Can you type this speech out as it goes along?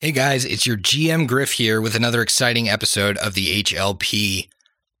Hey guys, it's your GM Griff here with another exciting episode of the HLP.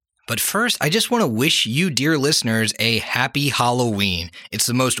 But first, I just want to wish you, dear listeners, a happy Halloween. It's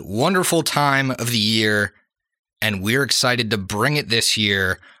the most wonderful time of the year, and we're excited to bring it this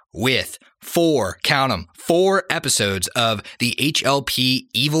year with four episodes of the HLP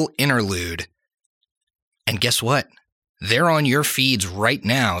Evil Interlude. And guess what? They're on your feeds right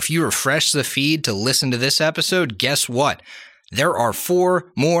now. If you refresh the feed to listen to this episode, guess what? There are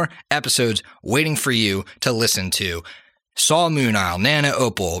 4 more episodes waiting for you to listen to. Saul Moon Isle, Nana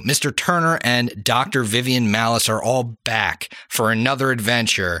Opal, Mr. Turner, and Dr. Vivian Malice are all back for another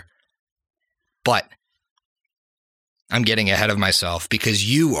adventure. But I'm getting ahead of myself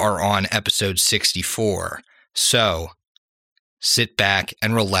because you are on episode 64. So sit back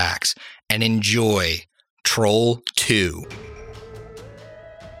and relax and enjoy Troll 2.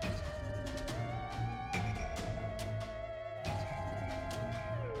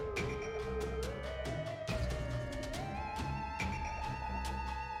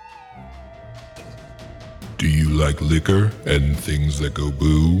 Do you like liquor and things that go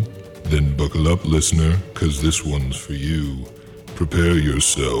boo? Then buckle up, listener, cause this one's for you. Prepare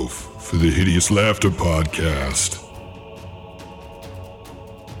yourself for the Hideous Laughter Podcast.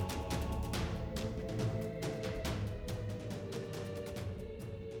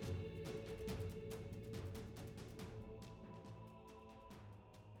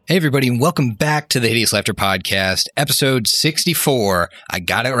 Hey everybody, and welcome back to the Hideous Laughter Podcast, episode 64. I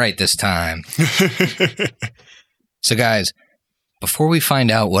got it right this time. So guys, before we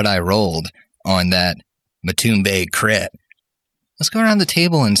find out what I rolled on that Matumbe crit, let's go around the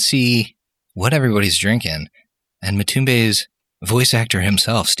table and see what everybody's drinking. And Matumbe's voice actor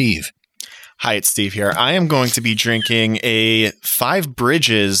himself, Steve. Hi, it's Steve here. I am going to be drinking a Five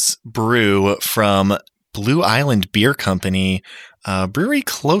Bridges brew from Blue Island Beer Company, brewery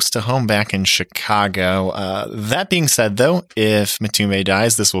close to home back in Chicago. That being said, though, if Matumbe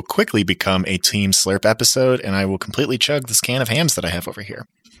dies, this will quickly become a Team Slurp episode, and I will completely chug this can of hams that I have over here.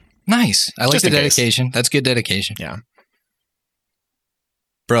 Nice. I like Just the in case. dedication. That's good dedication. Yeah.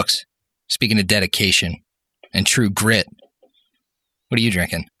 Brooks, speaking of dedication and true grit, what are you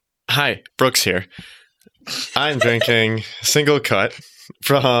drinking? Hi, Brooks here. I'm drinking Single Cut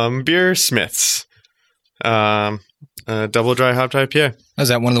from Beer Smiths. Double dry hopped IPA. Is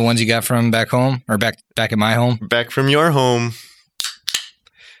that one of the ones you got from back home or back at my home? Back from your home.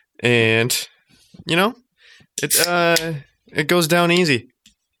 And, you know, it goes down easy.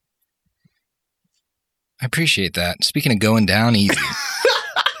 I appreciate that. Speaking of going down easy,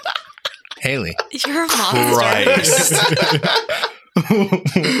 Haley, You're a monster.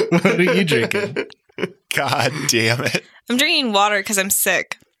 what are you drinking? God damn it. I'm drinking water because I'm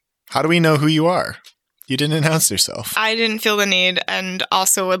sick. How do we know who you are? You didn't announce yourself. I didn't feel the need and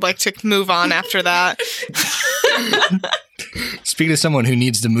also would like to move on after that. Speaking of someone who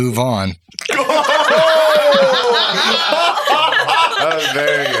needs to move on, That was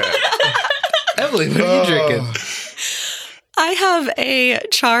very good. Emily, what are you drinking? I have a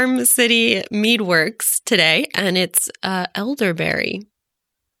Charm City Meadworks today, and it's elderberry.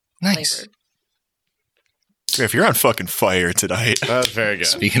 Nice. flavored. If you're on fucking fire tonight. That was very good.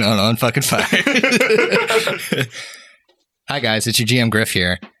 Speaking on fucking fire. Hi guys, it's your GM Griff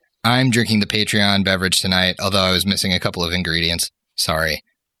here. I'm drinking the Patreon beverage tonight, although I was missing a couple of ingredients. Sorry.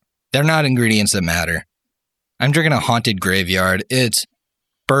 They're not ingredients that matter. I'm drinking a Haunted Graveyard. It's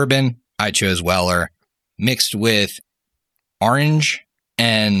bourbon, I chose Weller, mixed with orange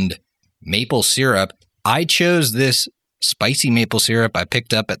and maple syrup. I chose this spicy maple syrup I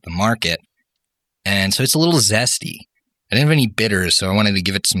picked up at the market. And so it's a little zesty. I didn't have any bitters, so I wanted to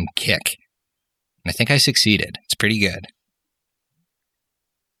give it some kick. And I think I succeeded. It's pretty good.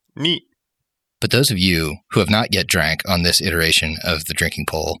 Neat. But those of you who have not yet drank on this iteration of the drinking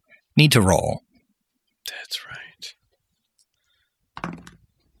poll need to roll. That's right.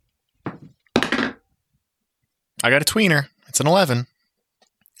 I got a tweener. It's an 11.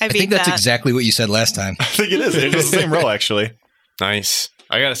 I I beat think that's that. exactly what you said last time. I think it is. It's the same roll, actually. Nice.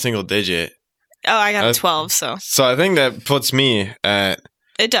 I got a single digit. Oh, I got a That's- 12, so So I think that puts me at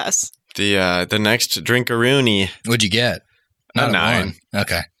it does. the next drinkaroony. What'd you get? A Not a 9. 1.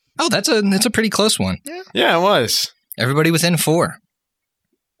 Okay. Oh, that's a pretty close one. Yeah, it was. Everybody within 4.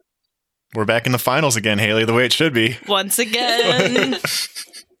 We're back in the finals again, Haley, the way it should be. Once again.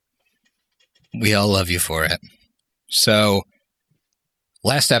 We all love you for it. So,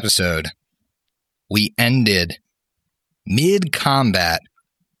 last episode, we ended mid-combat.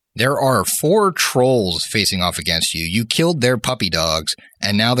 There are 4 trolls facing off against you. You killed their puppy dogs,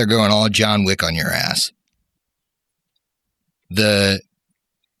 and now they're going all John Wick on your ass. The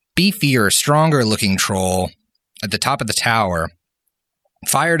beefier, stronger looking troll at the top of the tower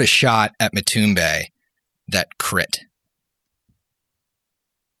fired a shot at Matumbe that crit.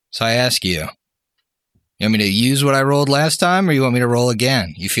 So I ask you want me to use what I rolled last time, or you want me to roll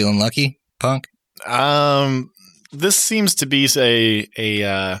again? You feeling lucky, punk? This seems to be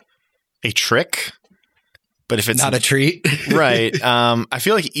a trick, but if it's not a treat, right? I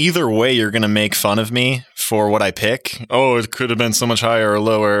feel like either way, you're going to make fun of me for what I pick. Oh, it could have been so much higher or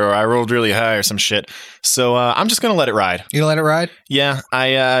lower, or I rolled really high or some shit. So I'm just going to let it ride. You let it ride? Yeah,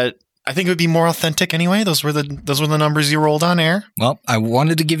 I think it would be more authentic anyway. Those were the numbers you rolled on air. Well, I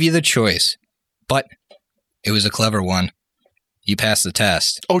wanted to give you the choice, but it was a clever one. You passed the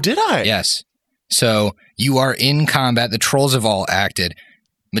test. Oh, did I? Yes. So you are in combat. The trolls have all acted.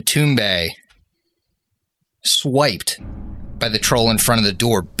 Matumbe swiped by the troll in front of the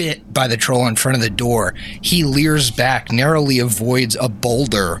door, bit by the troll in front of the door. He leers back, narrowly avoids a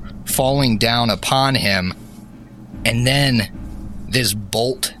boulder falling down upon him, and then this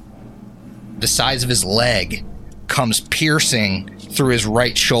bolt, the size of his leg, comes piercing through his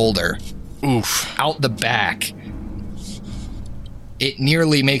right shoulder. Oof. Out the back. It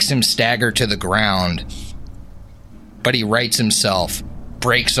nearly makes him stagger to the ground, but he rights himself,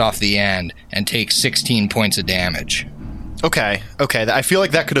 breaks off the end, and takes 16 points of damage. Okay. I feel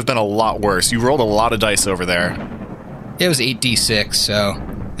like that could have been a lot worse. You rolled a lot of dice over there. It was 8d6, so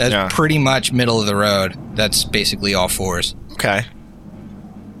that's pretty much middle of the road. That's basically all fours. Okay.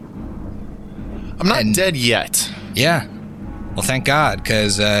 I'm not dead yet. Yeah. Well, thank God,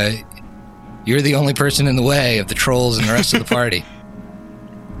 because you're the only person in the way of the trolls and the rest of the party.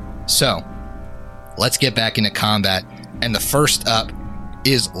 So, let's get back into combat. And the first up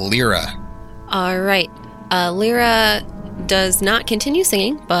is Lyra. All right. Lyra does not continue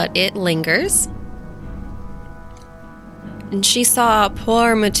singing, but it lingers. And she saw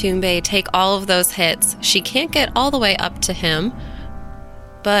poor Matumbe take all of those hits. She can't get all the way up to him,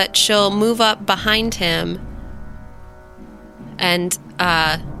 but she'll move up behind him and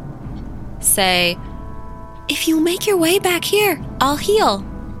say, "If you make your way back here, I'll heal."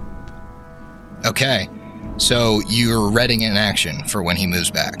 Okay, so you're readying an action for when he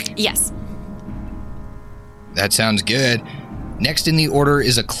moves back. Yes. That sounds good. Next in the order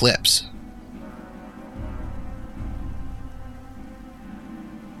is Eclipse.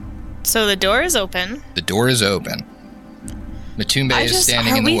 So the door is open. The door is open. Matumbe is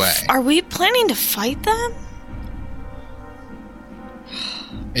standing in the way. Are we planning to fight them?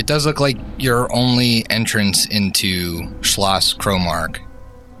 It does look like your only entrance into Schloss Cromark.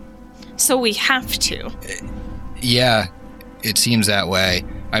 So we have to. Yeah, it seems that way.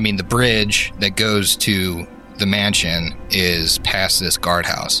 I mean, the bridge that goes to the mansion is past this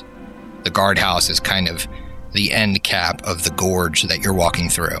guardhouse. The guardhouse is kind of the end cap of the gorge that you're walking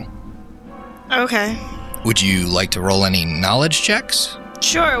through. Okay. Would you like to roll any knowledge checks?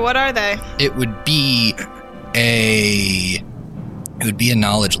 Sure, what are they? It would be a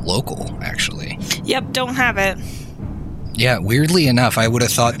knowledge local, actually. Yep, don't have it. Yeah, weirdly enough, I would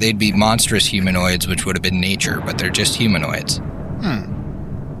have thought they'd be monstrous humanoids, which would have been nature, but they're just humanoids.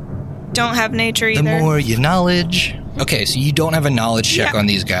 Don't have nature either. The more you knowledge. Okay, so you don't have a knowledge check on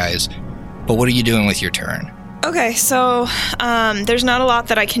these guys, but what are you doing with your turn? Okay, so there's not a lot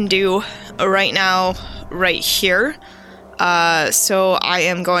that I can do right now, right here. So I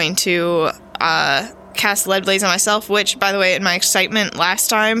am going to cast Lead Blaze on myself, which, by the way, in my excitement last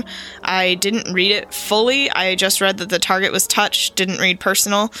time, I didn't read it fully. I just read that the target was touched, didn't read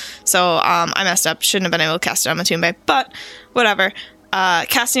personal. So I messed up. Shouldn't have been able to cast it on Matumbe, but whatever.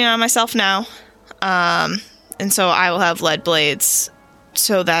 Casting it on myself now. And so I will have Lead Blades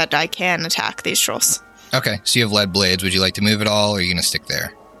so that I can attack these trolls. Okay, so you have Lead Blades. Would you like to move at all, or are you going to stick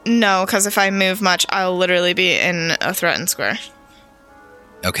there? No, because if I move much, I'll literally be in a threatened square.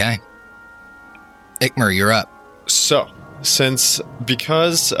 Okay. Ikmer, you're up. So,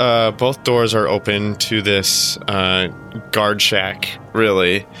 because both doors are open to this guard shack,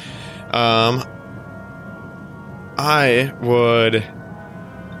 really, I would...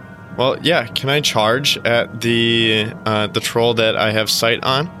 Well, yeah, can I charge at the troll that I have sight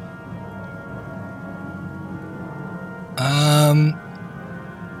on?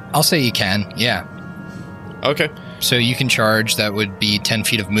 I'll say you can, yeah. Okay. So you can charge, that would be 10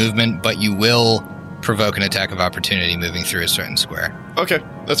 feet of movement, but you will provoke an attack of opportunity moving through a certain square. Okay,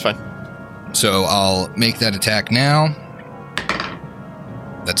 that's fine. So I'll make that attack now.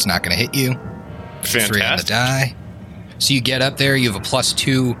 That's not going to hit you. Fantastic. 3 on the die. So you get up there, you have a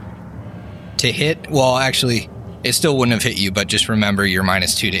 +2 to hit. Well, actually, it still wouldn't have hit you, but just remember you're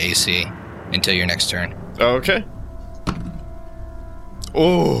 -2 to AC until your next turn. Okay.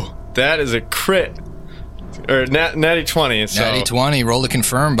 Oh, that is a crit. Or natty 20. So Natty 20, roll to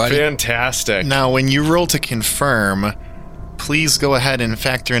confirm, buddy. fantastic. Now, when you roll to confirm, please go ahead and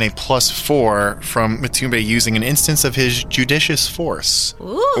factor in a +4 from Matumbe using an instance of his judicious force.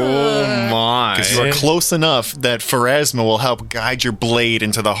 Ooh. Oh my. Because you are close enough that Pharasma will help guide your blade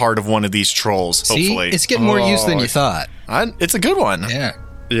into the heart of one of these trolls, See, hopefully. it's getting more use than you thought. It's a good one. Yeah.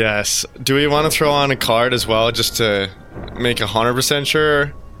 Yes. Do we want to throw on a card as well just to make 100%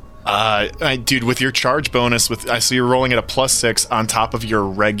 sure? Dude, with your charge bonus, I see you're rolling at a +6 on top of your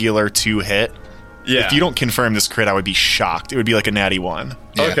regular 2 hit. Yeah. If you don't confirm this crit, I would be shocked. It would be like a natty 1.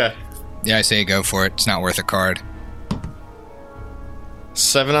 Yeah. Okay. Yeah, I say go for it. It's not worth a card.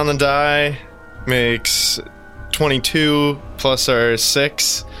 7 on the die makes 22 plus our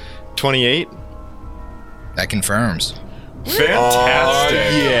 6, 28. That confirms. Fantastic.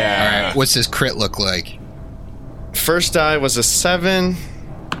 All right, what's this crit look like? First die was a 7.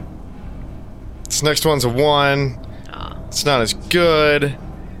 This next one's a 1. It's not as good.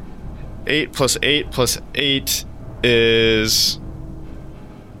 8 plus 8 plus 8 is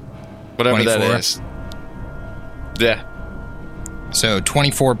whatever 24. that is. Yeah. So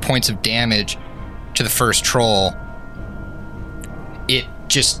 24 points of damage to the first troll. It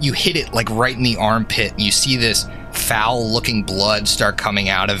just, you hit it like right in the armpit, and you see this foul-looking blood start coming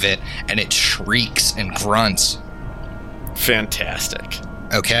out of it, and it shrieks and grunts. Fantastic.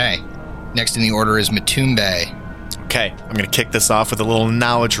 Okay. Next in the order is Matumbe. Okay, I'm going to kick this off with a little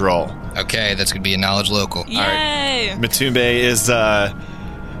knowledge roll. Okay, that's going to be a knowledge local. Yay! Matumbe is,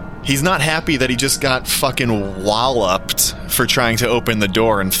 he's not happy that he just got fucking walloped for trying to open the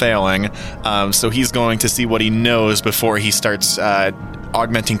door and failing. So he's going to see what he knows before he starts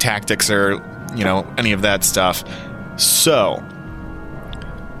augmenting tactics or, any of that stuff. So,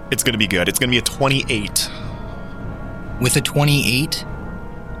 it's going to be good. It's going to be a 28. With a 28,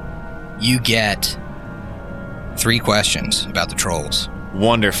 you get 3 questions about the trolls.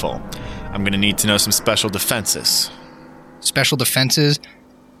 Wonderful. I'm going to need to know some special defenses. Special defenses,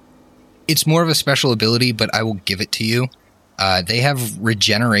 it's more of a special ability, but I will give it to you. They have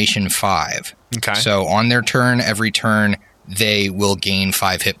regeneration 5. Okay. So on their turn, every turn, they will gain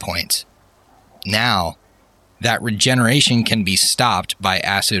 5 hit points. Now, that regeneration can be stopped by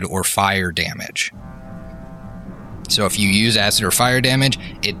acid or fire damage. So if you use acid or fire damage,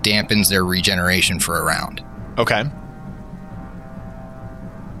 it dampens their regeneration for a round. Okay.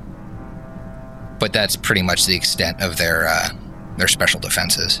 But that's pretty much the extent of their special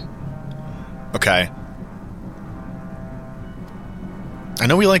defenses. Okay. I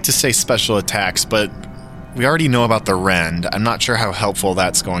know we like to say special attacks, but we already know about the Rend. I'm not sure how helpful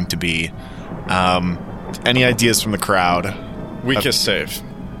that's going to be. Any ideas from the crowd? Weakest save.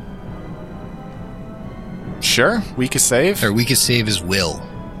 Sure, weakest save. Their weakest save is will,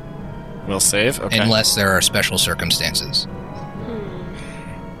 We'll save. Okay. unless there are special circumstances.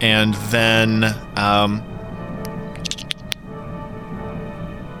 And then,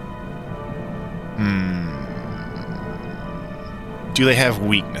 do they have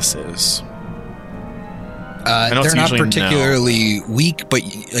weaknesses? know it's They're not usually particularly weak, but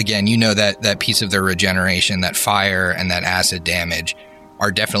again, you know that piece of their regeneration, that fire and that acid damage,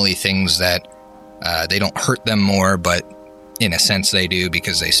 are definitely things that they don't hurt them more, but in a sense they do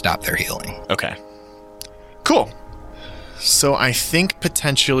because they stop their healing. Okay. Cool. So I think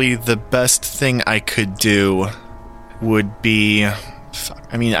potentially the best thing I could do would be...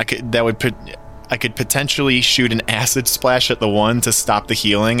 I could potentially shoot an acid splash at the one to stop the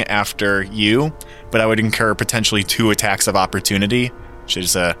healing after you, but I would incur potentially 2 attacks of opportunity, which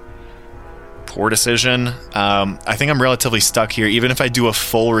is a poor decision. I think I'm relatively stuck here. Even if I do a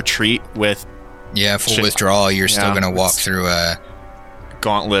full retreat with... Yeah, full withdrawal, you're still going to walk through a...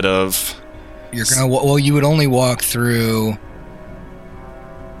 Gauntlet of... You're going to... Well, you would only walk through...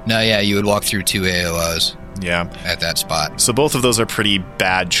 No, yeah, you would walk through 2 AOs. Yeah. At that spot. So both of those are pretty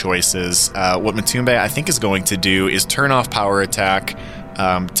bad choices. What Matumbe, I think, is going to do is turn off power attack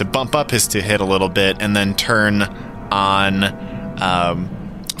to bump up his to hit a little bit, and then turn on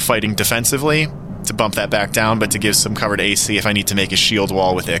fighting defensively to bump that back down, but to give some covered AC if I need to make a shield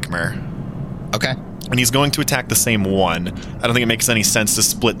wall with Ikmer. Okay. And he's going to attack the same one. I don't think it makes any sense to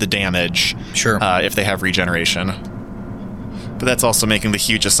split the damage if they have regeneration. But that's also making the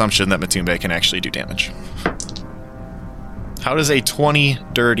huge assumption that Matumbe can actually do damage. How does a 20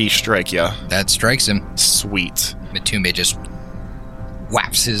 dirty strike you? That strikes him. Sweet. Matumbe just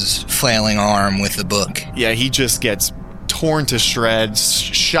whaps his flailing arm with the book. Yeah, he just gets torn to shreds,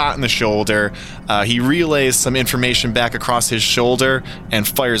 shot in the shoulder. He relays some information back across his shoulder and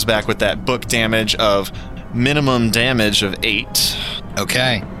fires back with that book damage of minimum damage of 8.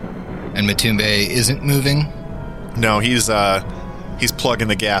 Okay. And Matumbe isn't moving? No, he's plugging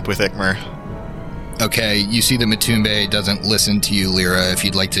the gap with Ikmer. Okay, you see that Matumbe doesn't listen to you, Lyra. If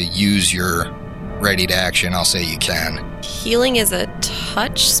you'd like to use your ready to action, I'll say you can. Healing is a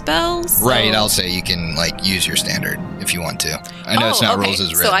touch spell? So... Right, I'll say you can, use your standard if you want to. I know it's not rules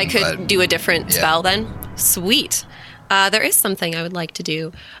as written. So I could do a different spell then? Sweet. There is something I would like to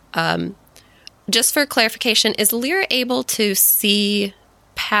do. Just for clarification, is Lyra able to see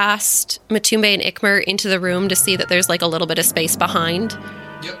past Matumbe and Ikmer into the room to see that there's a little bit of space behind?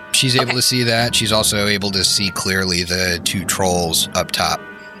 Yep. She's able to see that. She's also able to see clearly the 2 trolls up top.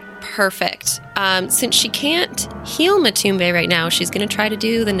 Perfect. Since she can't heal Matumbe right now, she's going to try to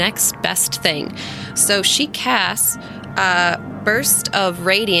do the next best thing. So she casts a burst of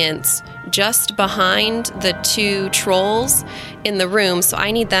radiance just behind the 2 trolls in the room. So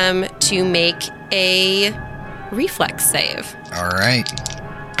I need them to make a reflex save. All right.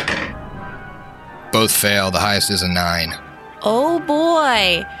 Both fail. The highest is a 9. Oh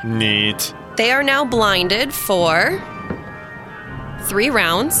boy. Neat. They are now blinded for 3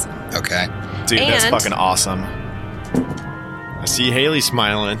 rounds. Okay. Dude, that's And- fucking awesome. I see Haley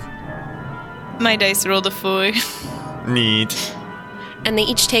smiling. My dice rolled a 4. Neat. And they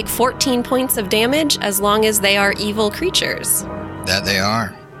each take 14 points of damage as long as they are evil creatures. That they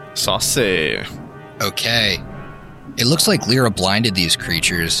are. Saucy. Okay. It looks like Lyra blinded these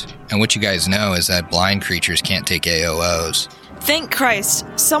creatures, and what you guys know is that blind creatures can't take AOs. Thank Christ.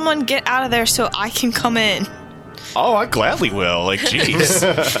 Someone get out of there so I can come in. Oh, I gladly will.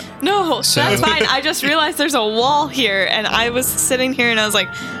 Jeez. No, So- that's fine. I just realized there's a wall here, and I was sitting here and I was like,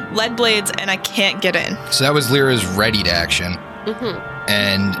 lead blades, and I can't get in. So that was Lyra's ready to action.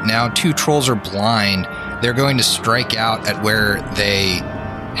 And now 2 trolls are blind. They're going to strike out at where they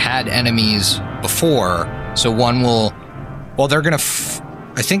had enemies before. So one will... Well, they're going to...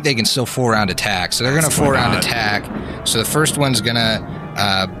 I think they can still 4-round attack. So they're going to 4-round attack. So the first one's going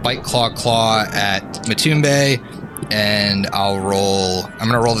to bite, claw at Matumbe. And I'll roll... I'm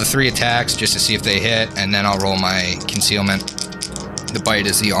going to roll the 3 attacks just to see if they hit. And then I'll roll my concealment. The bite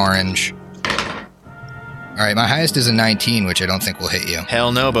is the orange. All right, my highest is a 19, which I don't think will hit you.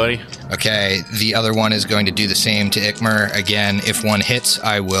 Hell no, buddy. Okay, the other one is going to do the same to Ikmer. Again, if one hits,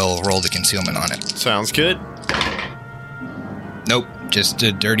 I will roll the concealment on it. Sounds good. Nope, just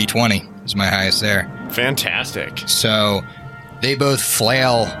a dirty 20 is my highest there. Fantastic. So they both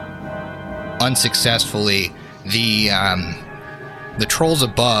flail unsuccessfully. The trolls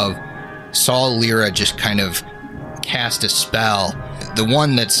above saw Lyra just kind of cast a spell. The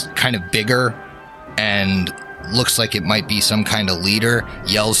one that's kind of bigger and looks like it might be some kind of leader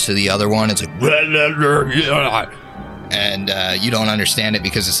yells to the other one. It's like, and you don't understand it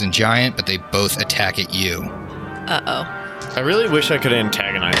because it's in giant, but they both attack at you. Uh-oh. I really wish I could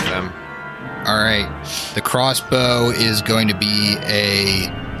antagonize them. All right, the crossbow is going to be a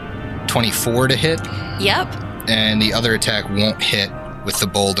 24 to hit, Yep. and the other attack won't hit with the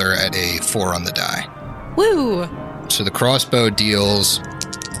boulder at a 4 on the die. Woo! So the crossbow deals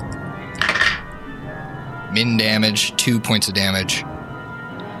min damage, 2 points of damage.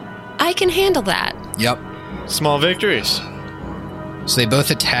 I can handle that. Yep. Small victories. So they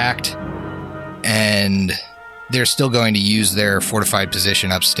both attacked, and they're still going to use their fortified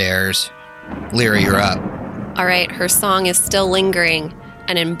position upstairs. Lyra, you're up. All right, her song is still lingering,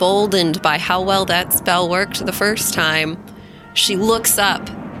 and emboldened by how well that spell worked the first time, she looks up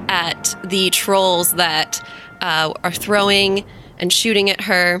at the trolls that are throwing and shooting at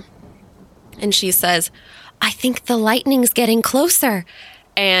her, and she says, I think the lightning's getting closer.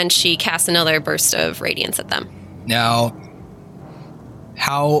 And she casts another burst of radiance at them. Now,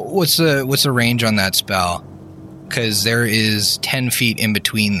 what's the range on that spell? Because there is 10 feet in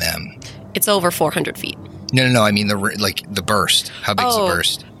between them. It's over 400 feet. No. I mean the burst. How big's the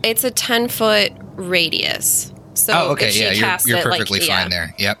burst? It's a 10-foot radius. So Oh, okay. if she Yeah, casts you're it, perfectly fine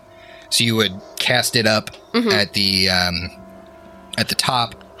there. Yep. So you would cast it up at the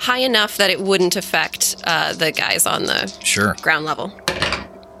top. High enough that it wouldn't affect the guys on the ground level.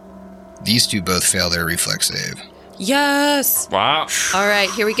 These 2 both fail their reflex save. Yes. Wow. All right,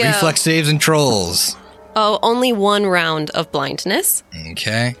 here we go. Reflex saves and trolls. Oh, only 1 round of blindness,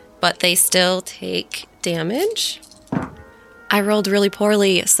 Okay. but they still take damage. I rolled really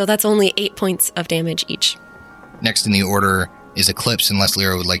poorly, so that's only 8 points of damage each. Next in the order is Eclipse, unless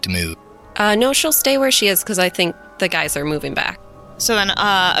Lyra would like to move. No, she'll stay where she is because I think the guys are moving back. So then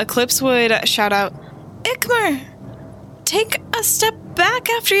Eclipse would shout out, Ikmer, take a step back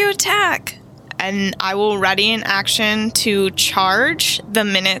after you attack. And I will ready an action to charge the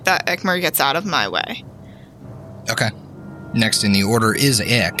minute that Ikmer gets out of my way. Okay. Next in the order is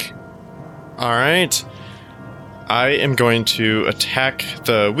Ick. All right. I am going to attack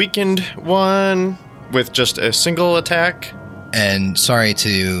the weakened one with just a single attack. And sorry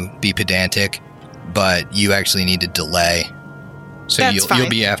to be pedantic, but you actually need to delay. So That's you'll fine.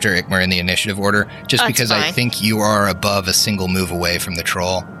 be after Ikmer in the initiative order, just That's because I fine. think you are above a single move away from the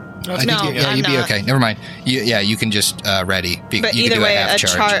troll. I think No, you'd I'm be not. okay. Never mind. You can just ready. But you can either do way, a half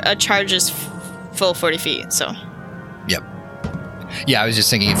charge. a charge is full 40 feet, so. Yep. Yeah, I was just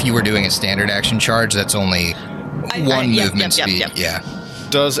thinking if you were doing a standard action charge, that's only one yep, movement yep, speed. yep. Yeah.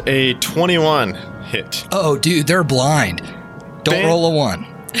 Does a 21 hit? Oh, dude, they're blind. Don't Fan- roll a 1.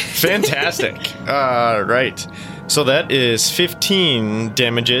 Fantastic. Right. So that is 15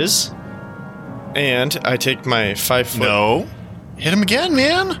 damages. And I take my 5 foot. No. Hit him again,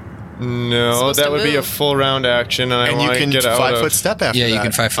 man. No, Supposed that to would be a move. full round action, and I And you want to can get out 5 of. foot step after Yeah, that. you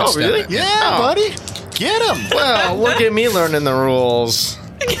can 5 foot Oh, step really? it. Yeah, buddy. Get him. Well, look at me learning the rules.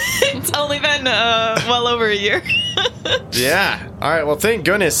 It's only been well over a year. Yeah. All right. Well, thank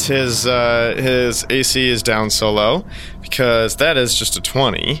goodness his AC is down so low, because that is just a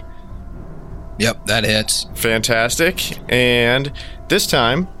 20. Yep, that hits. Fantastic. And this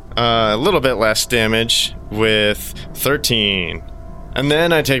time, a little bit less damage with 13. And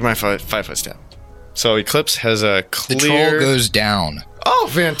then I take my 5 foot step. So Eclipse has a The clear. troll goes down. Oh,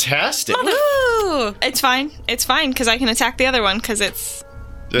 fantastic! Woo! It's fine. It's fine, because I can attack the other one, because it's...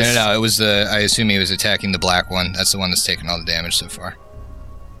 No. It was the. I assume he was attacking the black one. That's the one that's taken all the damage so far.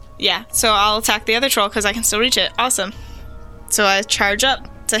 Yeah, so I'll attack the other troll, because I can still reach it. Awesome. So I charge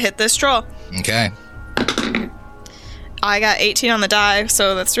up to hit this troll. Okay. I got 18 on the die,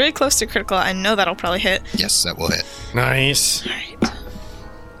 so that's really close to critical. I know that'll probably hit. Yes, that will hit. Nice. Alright.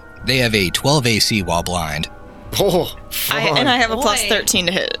 They have a 12 AC while blind. Oh, And I have a plus Boy. 13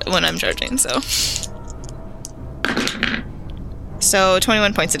 to hit when I'm charging, so... So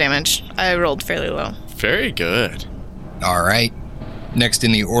 21 points of damage. I rolled fairly low. very good. All right. Next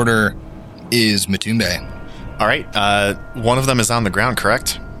in the order is Matumbe. All right. One of them is on the ground,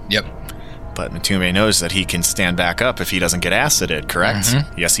 correct? Yep. But Matumbe knows that he can stand back up if he doesn't get acided, correct?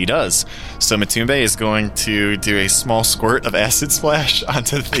 Yes, he does. So Matumbe is going to do a small squirt of acid splash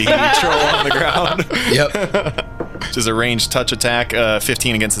onto the troll on the ground, Yep. which is a ranged touch attack,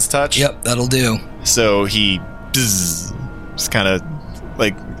 15 against his touch. Yep, that'll do. So he just kind of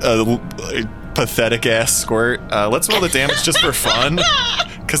like a pathetic ass squirt. Let's roll the damage just for fun,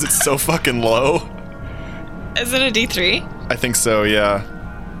 because it's so fucking low. Is it a D3? I think so, yeah.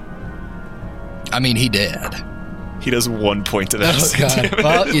 I mean, he did. He does 1 point of Oh, acid God. damage.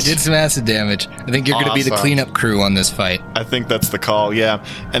 Well, you did some acid damage. I think you're going to be the Awesome. cleanup crew on this fight. I think that's the call, yeah.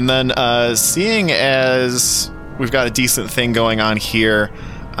 And then seeing as we've got a decent thing going on here,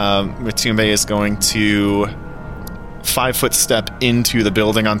 Matumbe is going to 5 foot step into the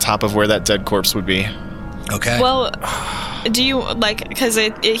building on top of where that dead corpse would be. Okay. Well, do you, like, because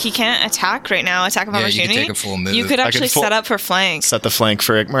he can't attack right now, attack of Yeah, you opportunity? could take a full move. You could I actually could full- set up for flank. Set the flank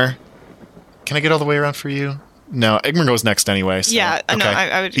for Igmar. Can I get all the way around for you? No, Igmar goes next anyway. So. Yeah, no,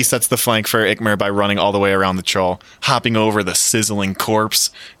 I would- He sets the flank for Igmar by running all the way around the troll, hopping over the sizzling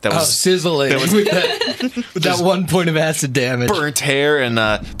corpse that was sizzling with that 1 point of acid damage. burnt hair, and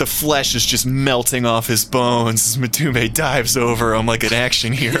the flesh is just melting off his bones as Matumbe dives over him like an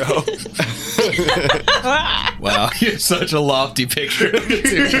action hero. Wow, you're such a lofty picture of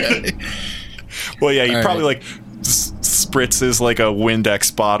Matumbe. Well, yeah, he All probably right. like spritzes like a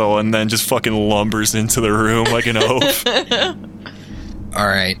Windex bottle and then just fucking lumbers into the room like an oaf. All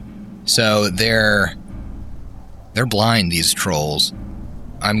right. So they're blind, these trolls.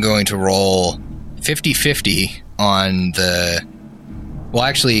 I'm going to roll 50-50 on the... Well,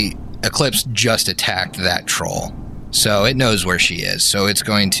 actually, Eclipse just attacked that troll. So it knows where she is. So it's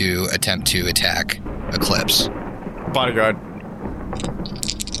going to attempt to attack Eclipse. Bodyguard.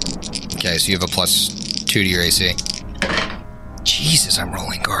 Okay, so you have a +2 to your AC. Jesus, I'm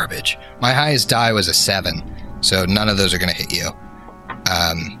rolling garbage. My highest die was a 7, so none of those are going to hit you,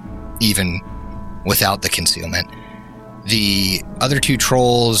 even without the concealment. The other two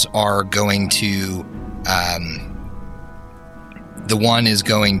trolls are going to... the one is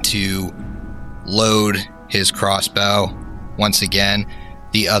going to load his crossbow once again.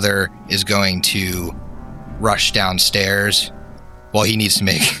 The other is going to rush downstairs. Well, he needs to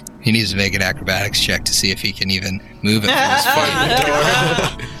make an acrobatics check to see if he can even move it from this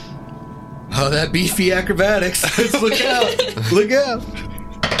fight. Oh, that beefy acrobatics. Look out. Look out.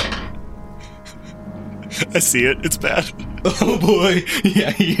 I see it. It's bad. Oh, boy.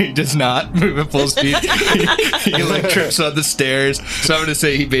 Yeah, he does not move at full speed. He like trips on the stairs. So I'm going to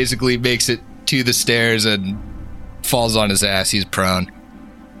say he basically makes it to the stairs and falls on his ass. He's prone.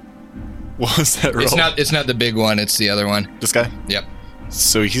 What was that roll? It's not the big one. It's the other one. This guy? Yep.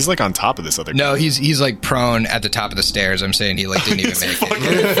 So he's like on top of this other guy. No, he's like prone at the top of the stairs. I'm saying he like didn't even make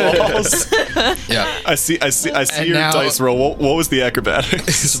it. Falls. Yeah. I see And your now- dice roll. What was the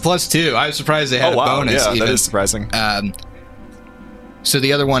acrobatics? It's a +2. I was surprised they had Oh, wow. a bonus. Yeah, even. that is surprising. So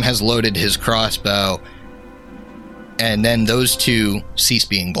the other one has loaded his crossbow, and then those two cease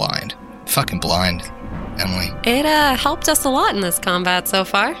being blind. Fucking blind, Emily. It helped us a lot in this combat so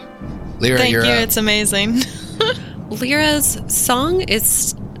far. Lyra, Thank you're you. up. It's amazing. Lyra's song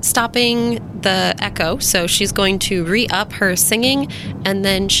is stopping the echo, so she's going to re-up her singing, and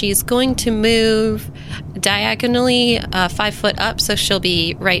then she's going to move diagonally 5 foot up, so she'll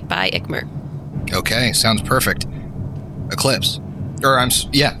be right by Ikmer. Okay, sounds perfect. Eclipse.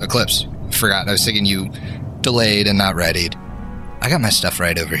 Eclipse. Forgot. I was thinking you delayed and not readied. I got my stuff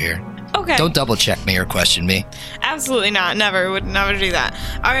right over here. Okay. Don't double check me or question me. Absolutely not. Never. Would never do that.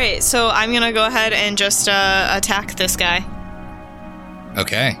 All right. So I'm going to go ahead and just attack this guy.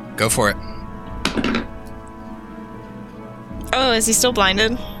 Okay, go for it. Oh, is he still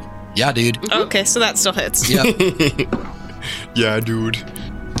blinded? Yeah, dude. Okay, so that still hits. Yep. Yeah, dude.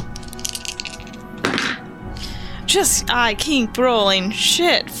 I keep rolling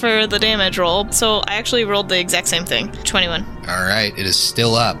shit for the damage roll. So I actually rolled the exact same thing. 21. All right, it is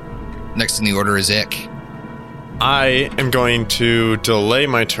still up. Next in the order is Ick. I am going to delay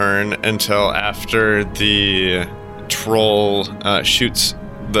my turn until after the troll shoots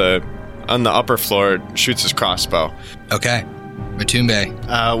on the upper floor, shoots his crossbow. Okay.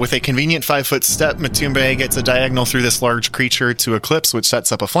 Matumbe. With a convenient 5 foot step, Matumbe gets a diagonal through this large creature to Eclipse, which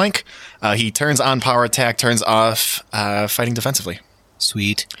sets up a flank. He turns on power attack, turns off fighting defensively.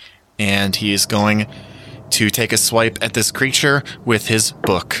 Sweet. And he is going to take a swipe at this creature with his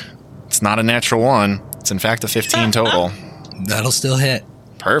book. It's not a natural 1. It's in fact a 15 total. That'll still hit.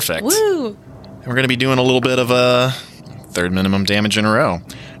 Perfect. Woo! And we're going to be doing a little bit of a third minimum damage in a row.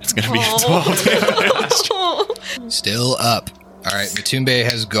 It's going to be 12 damage. Still up. All right, Matumbe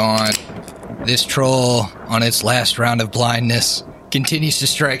has gone. This troll, on its last round of blindness, continues to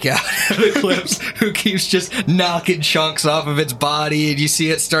strike out at Eclipse, who keeps just knocking chunks off of its body, and you see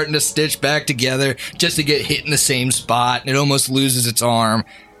it starting to stitch back together just to get hit in the same spot, and it almost loses its arm.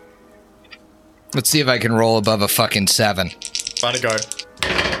 Let's see if I can roll above a fucking 7. Bodyguard.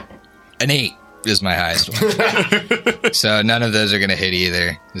 An 8 is my highest one. So none of those are going to hit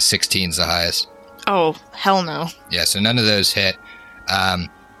either. The 16's the highest. Oh, hell no. Yeah, so none of those hit.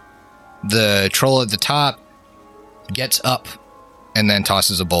 The troll at the top gets up and then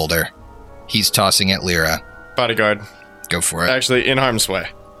tosses a boulder. He's tossing at Lyra. Bodyguard. Go for it. Actually, in harm's way.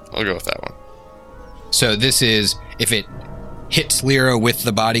 I'll go with that one. So this is, if it hits Lyra with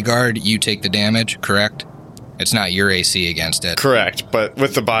the bodyguard, you take the damage, correct? It's not your AC against it. Correct, but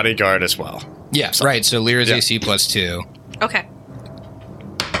with the bodyguard as well. Yeah, right, so Lyra's Yeah. AC +2. Okay.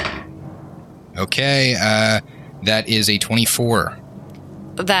 Okay, that is a 24.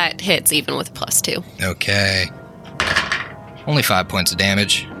 That hits even with +2. Okay. Only 5 points of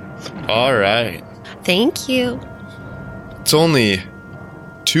damage. All right. Thank you. It's only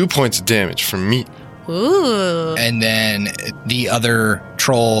 2 points of damage from me. Ooh. And then the other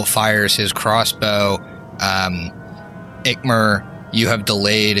troll fires his crossbow. Ikmer, you have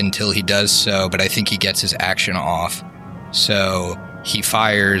delayed until he does so, but I think he gets his action off. So he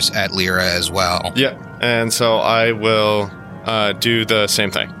fires at Lyra as well. Yeah, and so I will do the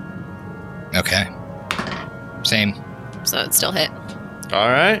same thing. Okay. Same. So it still hit. All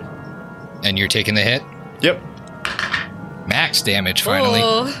right. And you're taking the hit? Yep. Max damage, finally.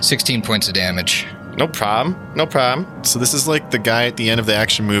 Oh. 16 points of damage. No problem. No problem. So this is like the guy at the end of the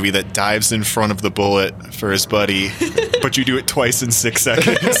action movie that dives in front of the bullet for his buddy, but you do it twice in 6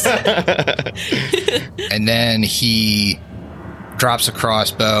 seconds. And then he drops a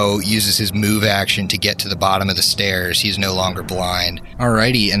crossbow, uses his move action to get to the bottom of the stairs. He's no longer blind.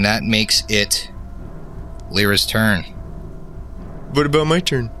 Alrighty, and that makes it Lyra's turn. What about my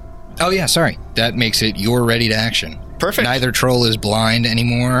turn? Oh yeah, sorry. That makes it your ready to action. Perfect. Neither troll is blind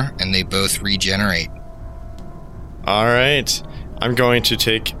anymore, and they both regenerate. All right. I'm going to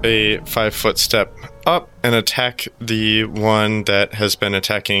take a 5 foot step up and attack the one that has been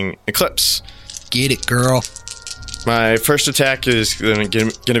attacking Eclipse. Get it, girl. My first attack is going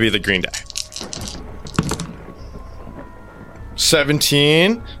to be the green die.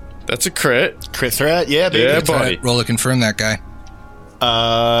 17. That's a crit. Crit threat? Yeah, baby. Yeah, All buddy. right, roll to confirm that guy.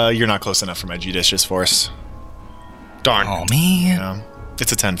 You're not close enough for my judicious force. Darn. Oh man.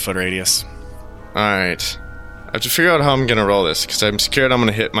 It's a 10-foot radius. All right. I have to figure out how I'm going to roll this because I'm scared I'm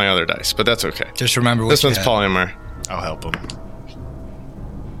going to hit my other dice, but that's okay. Just remember what This you one's had. polymer. I'll help him.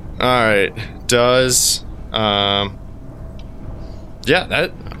 All right. Does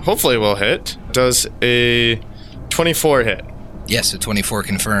that hopefully will hit. Does a 24 hit? Yes, a 24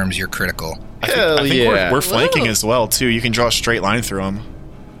 confirms you're critical. Hell I think yeah. we're flanking Whoa. as well, too. You can draw a straight line through him.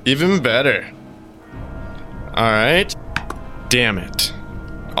 Even better. All right. Damn it.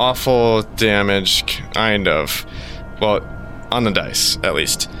 Awful damage, kind of. Well, on the dice, at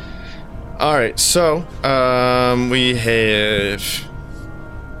least. All right, so we have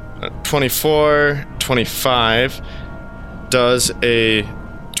 24, 25. Does a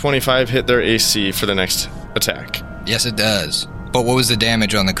 25 hit their AC for the next attack? Yes, it does. But what was the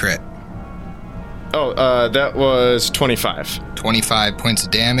damage on the crit? Oh, that was 25. 25 points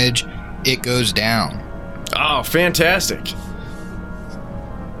of damage. It goes down. Oh, fantastic.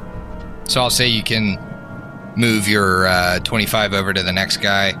 So I'll say you can move your 25 over to the next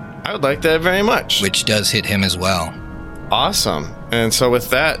guy, I would like that very much. which does hit him as well. Awesome. And so with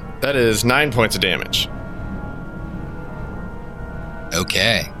that, that is 9 points of damage.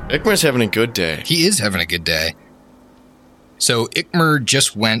 Okay. Ikmar's having a good day. He is having a good day. So Ikmer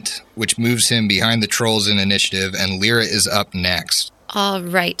just went, which moves him behind the trolls in initiative, and Lyra is up next. All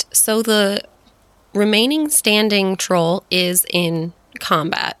right. So the remaining standing troll is in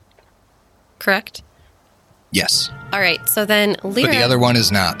combat, correct? Yes. All right. So then Lyra... But the other one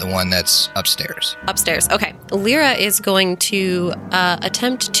is not, the one that's upstairs. Upstairs. Okay. Lyra is going to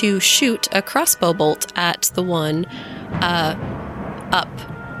attempt to shoot a crossbow bolt at the one up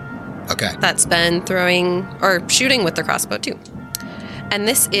Okay. that's been throwing or shooting with the crossbow too. And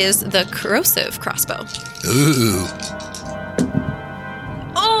this is the corrosive crossbow. Ooh.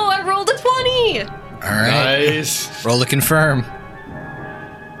 Oh, I rolled a 20! All right. Nice. Roll to confirm.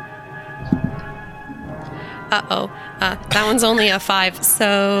 Uh-oh. That one's only a 5,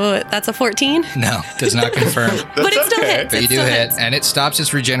 so that's a 14. No, does not confirm. But it still hits. But you It do still hit, hits. and it stops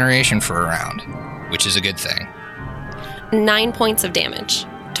its regeneration for a round, which is a good thing. 9 points of damage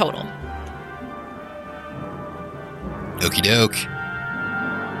total. Okie doke.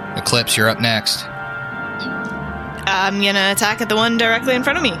 Eclipse, you're up next. I'm gonna attack at the one directly in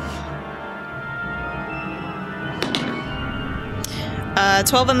front of me.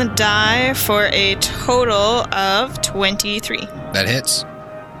 12 on the die for a total of 23. That hits.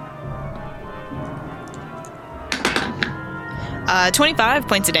 25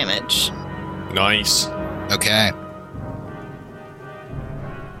 points of damage. Nice. Okay.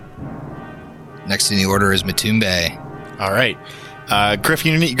 Next in the order is Matumbe. All right. Griff,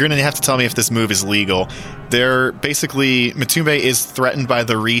 you're going to have to tell me if this move is legal. They're basically, Matumbe is threatened by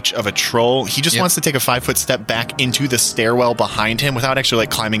the reach of a troll. He just Yep. wants to take a 5-foot step back into the stairwell behind him without actually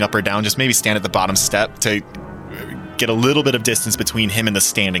climbing up or down. Just maybe stand at the bottom step to get a little bit of distance between him and the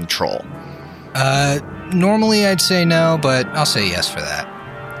standing troll. Normally I'd say no, but I'll say yes for that.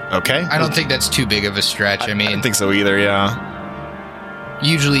 Okay? I don't think that's too big of a stretch. I I mean, don't think so either, yeah.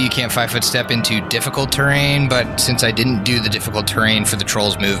 usually you can't 5-foot step into difficult terrain, but since I didn't do the difficult terrain for the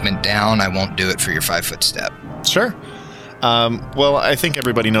troll's movement down, I won't do it for your 5-foot step. Sure. Well, I think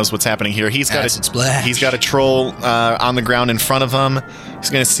everybody knows what's happening here. He's got Acid splash. He's got a troll on the ground in front of him.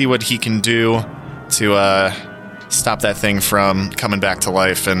 He's going to see what he can do to stop that thing from coming back to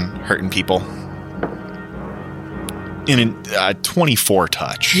life and hurting people. In a 24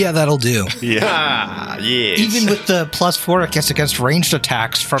 touch. Yeah, that'll do. Yeah. Ah, yes. Even with the +4, it gets against ranged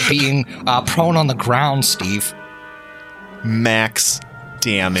attacks from being prone on the ground, Steve. Max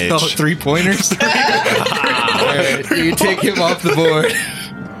damage. Oh, 3-pointers? Alright, you take him off the board.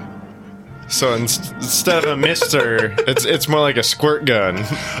 So instead of a mister, it's more like a squirt gun.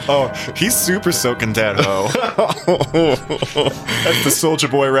 Oh, he's super soaking that hoe. That's the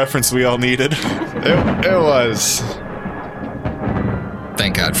Soulja Boy reference we all needed. It was.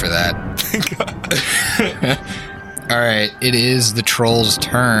 Thank God for that. Alright, it is the troll's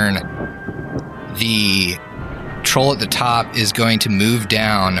turn. The troll at the top is going to move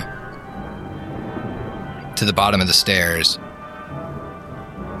down to the bottom of the stairs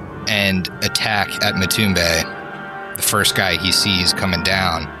and attack at Matumbe, the first guy he sees coming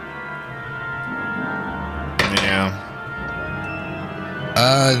down. Yeah.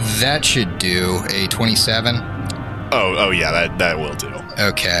 That should do a 27. Oh yeah, that will do.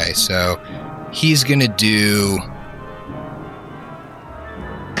 Okay, so he's gonna do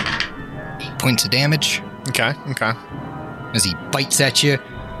 8 points of damage Okay. as he bites at you.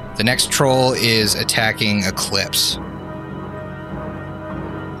 The next troll is attacking Eclipse.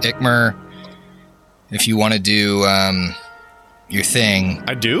 Ikmer, if you want to do your thing,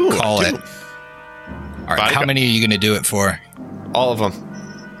 I do. call I it. do. All right, how many are you going to do it for? All of them.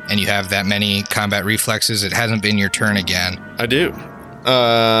 and you have that many combat reflexes. It hasn't been your turn again. I do.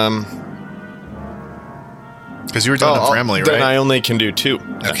 Because you were doing it for Emily, Then right? I only can do 2.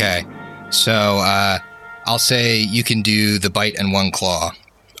 Okay. So I'll say you can do the bite and 1 claw.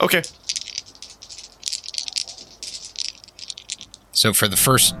 Okay. So for the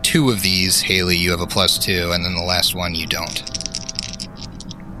first 2 of these, Haley, you have a +2, and then the last one you don't.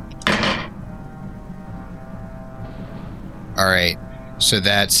 All right. So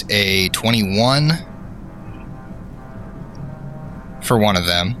that's a 21 for one of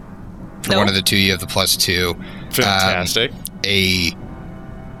them. For one of the 2, you have the +2. Fantastic. A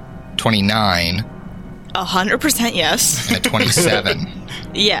 29 100% yes. and a 27.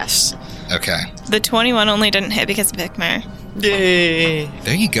 Yes. Okay. The 21 only didn't hit because of Ikmar. Yay.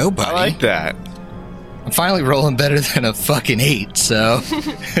 There you go, buddy. I like that. I'm finally rolling better than a fucking 8, so...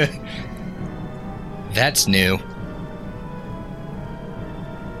 That's new.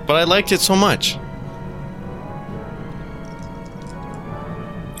 But I liked it so much.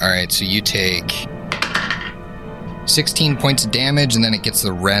 Alright, so you take 16 points of damage, and then it gets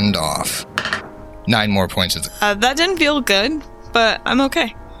the rend off. 9 more points of... That didn't feel good, but I'm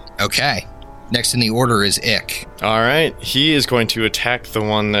okay. Okay. Next in the order is Ick. All right. He is going to attack the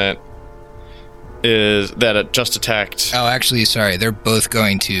one that just attacked. Oh, actually, sorry. They're both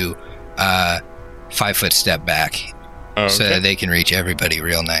going to 5-foot step back. Okay. So that they can reach everybody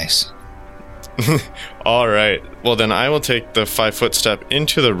real nice. All right. Well, then I will take the 5-foot step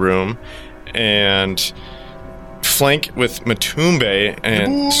into the room and flank with Matumbe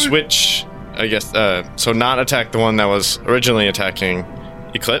and switch, I guess, so not attack the one that was originally attacking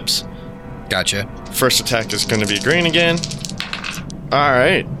Eclipse. Gotcha. First attack is going to be green again. All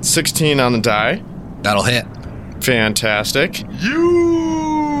right. 16 on the die. That'll hit. Fantastic.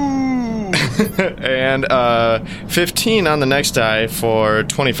 And 15 on the next die for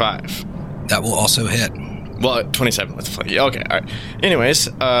 25. That will also hit. Well, 27 with the flank. Okay, all right. Anyways,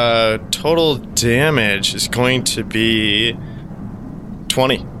 total damage is going to be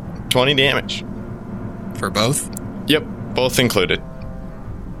 20. 20 damage. For both? Yep, both included.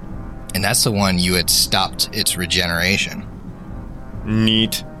 And that's the one you had stopped its regeneration.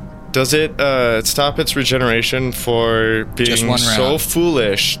 Neat. Does it stop its regeneration for Just being one so round.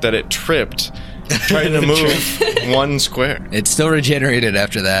 foolish that it tripped trying to move 1 square? It's still regenerated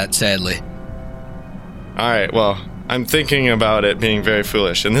after that, sadly. All right, well, I'm thinking about it being very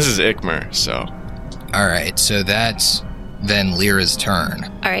foolish, and this is Ikmar, so... All right, so that's then Lyra's turn.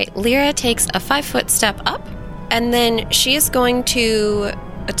 All right, Lyra takes a 5-foot step up, and then she is going to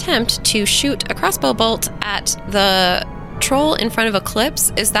attempt to shoot a crossbow bolt at the troll in front of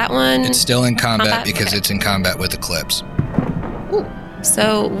Eclipse. Is that one? It's still in combat because Okay. it's in combat with Eclipse.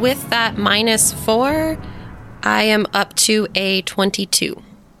 So with that -4, I am up to a 22.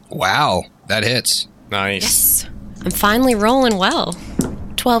 Wow, that hits. Nice. Yes. I'm finally rolling well.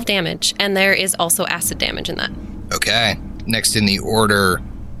 12 damage, and there is also acid damage in that. Okay. Next in the order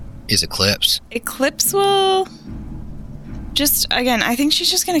is Eclipse. Eclipse will just, again, I think she's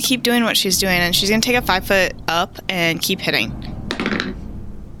just going to keep doing what she's doing, and she's going to take a 5-foot up and keep hitting.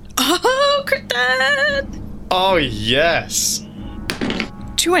 Oh, crit that! Oh, yes.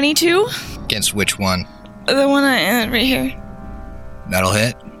 22? Against which one? The one right here. That'll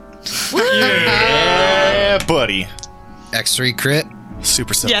hit. Yeah, buddy. X3 crit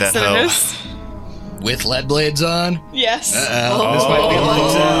Superset Yes, that it hoe. is. with lead blades on. Yes. This might be a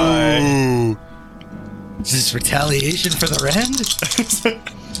long time. Is this retaliation for the Rend?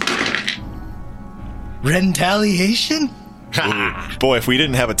 Rentaliation? Boy, if we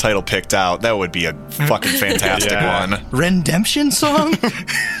didn't have a title picked out, that would be a fucking fantastic Yeah. one. Rendemption song?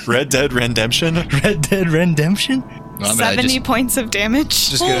 Red Dead Redemption? Red Dead Rendemption? Well, 70 points of damage.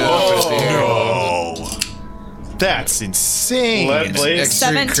 Just get it off the air. Oh, that's insane. Lead blades. Extra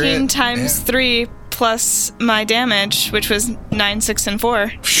 17 crit. times 3 plus my damage, which was 9, 6, and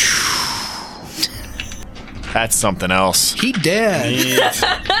 4. That's something else. He dead.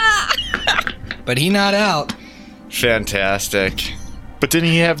 But he not out. Fantastic. But didn't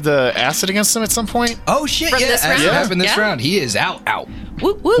he have the acid against him at some point? Oh shit, From yeah. this As it round? happened this Yeah. round. He is out.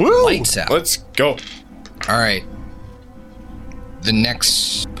 Whoop, whoop. Lights out. Let's go. All right. The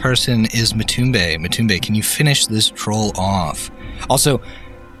next person is Matumbe. Matumbe, can you finish this troll off? Also,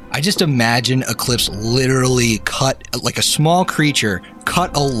 I just imagine Eclipse literally cut, like a small creature,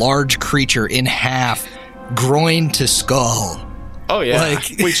 cut a large creature in half, groin to skull. Oh yeah.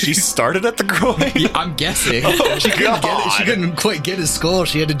 Like, Wait, she started at the groin? yeah, I'm guessing. She couldn't quite get his skull.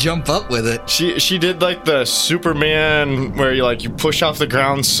 She had to jump up with it. She did like the Superman where you push off the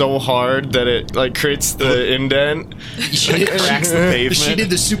ground so hard that it like creates the indent. She cracks the pavement. She did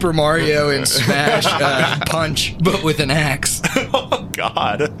the Super Mario and Smash punch, but with an axe. Oh,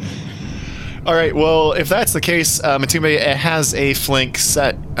 God. All right, well, if that's the case, Matumbe has a flank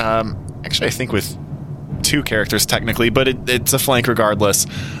set. Actually, I think with 2 characters technically, but it's a flank regardless.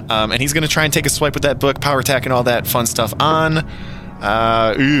 And he's going to try and take a swipe with that book, power attack, and all that fun stuff on.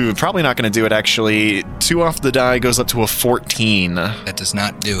 Probably not going to do it, actually. 2 off the die goes up to a 14. That does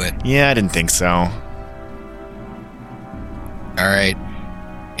not do it. Yeah, I didn't think so. All right.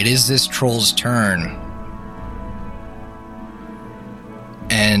 It is this troll's turn.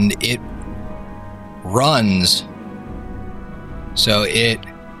 And it runs. So it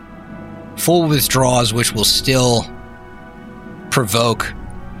full withdraws, which will still provoke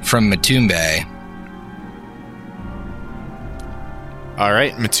from Matumbe. All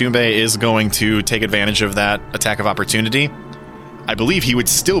right, Matumbe is going to take advantage of that attack of opportunity. I believe he would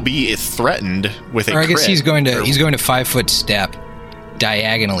still be threatened with a Or I guess crit. he's going to 5 foot step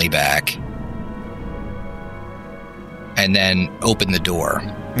diagonally back and then open the door.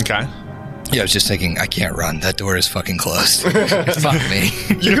 Okay. Yeah, I was just thinking, I can't run. That door is fucking closed. Fuck me.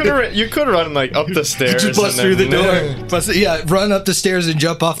 You could run like up the stairs. Just bust and through the then- door. Yeah, run up the stairs and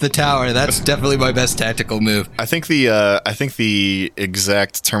jump off the tower. That's definitely my best tactical move. I think the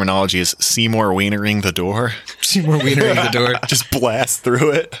exact terminology is Seymour Wienering the door. Seymour Wienering the door. Just blast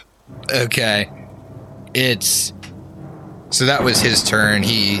through it. Okay. So that was his turn.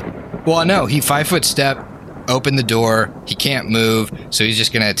 He 5 foot step, opened the door. He can't move, so he's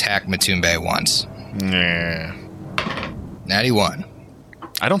just going to attack Matumbe once. Nah. Natty 1.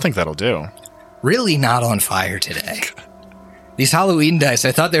 I don't think that'll do. Really not on fire today. These Halloween dice,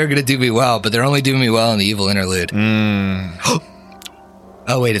 I thought they were going to do me well, but they're only doing me well in the evil interlude.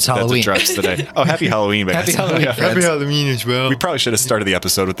 Oh, wait, it's That's Halloween. what drops today. Oh, happy Halloween, man. Happy Halloween, friends. Happy Halloween as well. We probably should have started the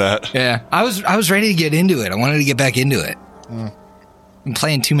episode with that. Yeah, I was ready to get into it. I wanted to get back into it. I'm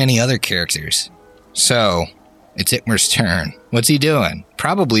playing too many other characters. So, it's Ikmer's turn. What's he doing?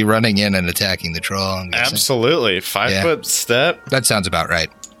 Probably running in and attacking the troll. I'm guessing. Absolutely. 5 Yeah. foot step. That sounds about right.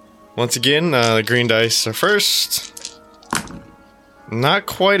 Once again, the green dice are first. Not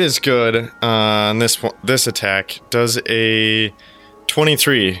quite as good on this attack. Does a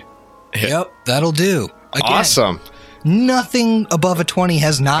 23 hit. Yep, that'll do. Again, Awesome. Nothing above a 20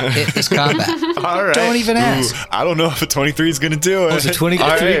 has not hit this combat. All right. Don't even ask. I don't know if a 23 is going to do it. Was a 23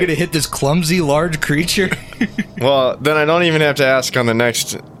 All right. going to hit this clumsy, large creature? Well, then I don't even have to ask on the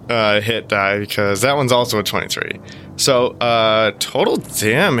next hit die because that one's also a 23. So, total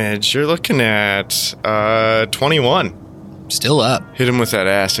damage, you're looking at 21. Still up. Hit him with that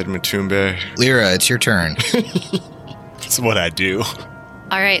acid, Matumbe. Lyra, it's your turn. That's what I do.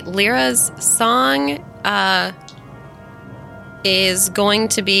 All right, Lyra's song is going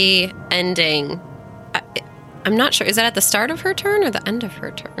to be ending. I'm not sure. Is that at the start of her turn or the end of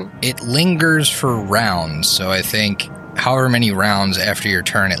her turn? It lingers for rounds, so I think however many rounds after your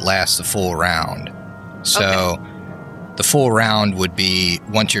turn, it lasts the full round. So the full round would be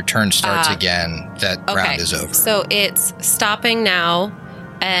once your turn starts again, that round is over. So it's stopping now,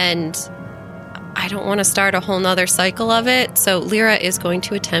 and I don't want to start a whole nother cycle of it. So Lyra is going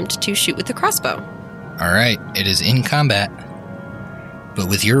to attempt to shoot with the crossbow. All right, it is in combat, but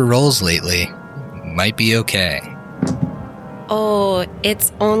with your rolls lately, might be okay. Oh,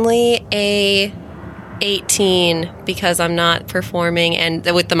 it's only a 18 because I'm not performing, and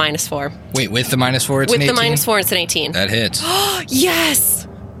with the -4. Wait, with the -4, it's With an the 18? -4, it's an 18. That hits. Yes!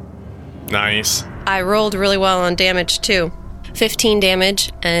 Nice. I rolled really well on damage, too. 15 damage,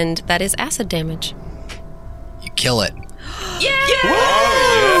 and that is acid damage. You kill it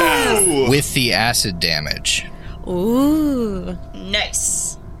Yeah! with the acid damage. Ooh.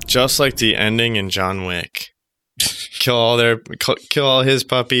 Nice. Just like the ending in John Wick. Kill all his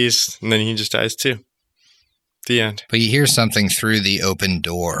puppies, and then he just dies too. The end. But you hear something through the open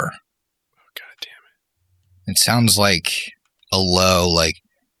door. God damn It sounds like a low, like...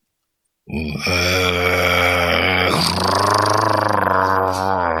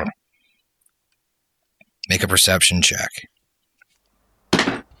 Make a perception check.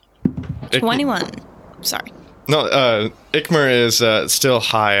 it. 21. Sorry. No, Ikmer is still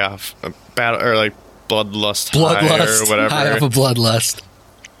high off battle or like bloodlust high or whatever. High off of bloodlust.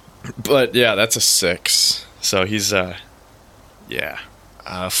 But yeah, that's a 6. So he's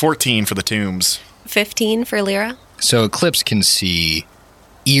 14 for the tombs. 15 for Lyra. So Eclipse can see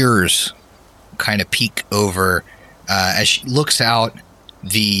ears kind of peek over as she looks out,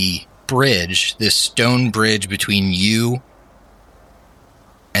 the bridge, this stone bridge between you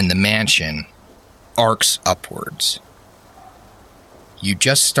and the mansion, arcs upwards. You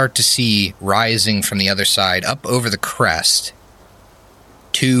just start to see, rising from the other side, up over the crest,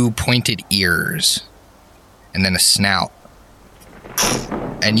 2 pointed ears, and then a snout.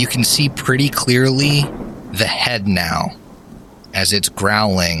 And you can see pretty clearly the head now, as it's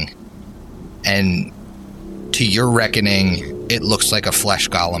growling, and to your reckoning, it looks like a flesh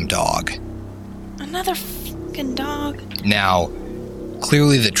golem dog. Another fucking dog. Now,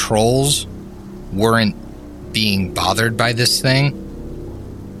 clearly the trolls weren't being bothered by this thing.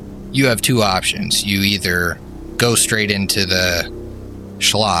 You have 2 options. You either go straight into the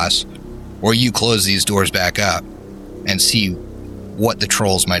Schloss, or you close these doors back up and see what the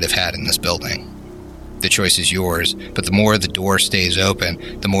trolls might have had in this building. The choice is yours, but the more the door stays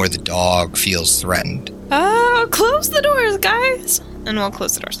open, the more the dog feels threatened. Close the doors, guys. And we'll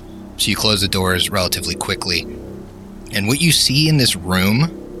close the doors. So you close the doors relatively quickly. And what you see in this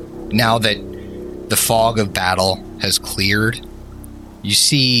room, now that the fog of battle has cleared, you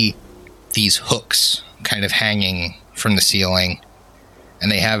see these hooks kind of hanging from the ceiling,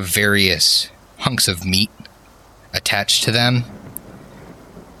 and they have various hunks of meat attached to them.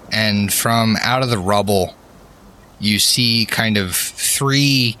 And from out of the rubble, you see kind of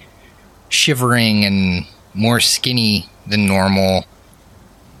 3 shivering and more skinny than normal,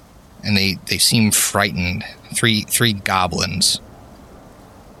 and they seem frightened. Three goblins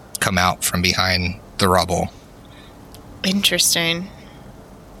come out from behind the rubble. Interesting.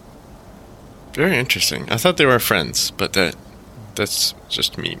 Very interesting. I thought they were friends, but that's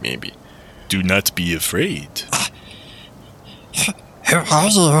just me, maybe. Do not be afraid. Who are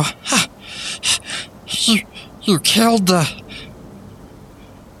you? You killed the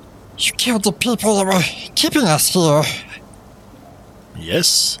people that were keeping us here.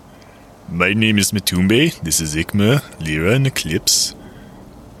 Yes. My name is Matumbe. This is Ikma, Lyra, and Eclipse.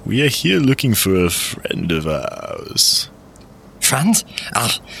 We are here looking for a friend of ours. Friend?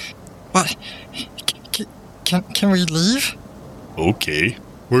 What? Can we leave? Okay.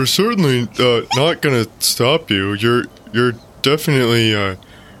 We're certainly not going to stop you. You're definitely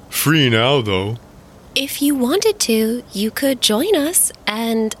free now, though. If you wanted to, you could join us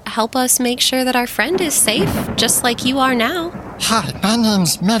and help us make sure that our friend is safe, just like you are now. Hi, my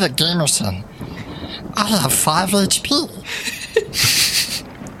name's Meta Gamerson. I have 5 HP.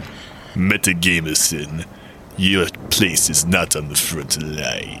 Meta Gamerson, your place is not on the front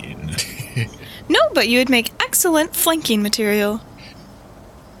line. No, but you would make excellent flanking material.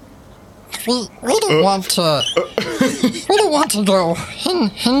 We don't want to. We don't want to go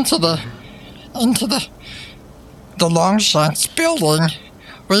into the Longshanks building.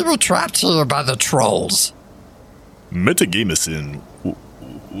 We were trapped here by the trolls. Meta Gamerson,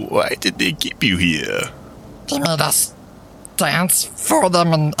 why did they keep you here? They made us dance for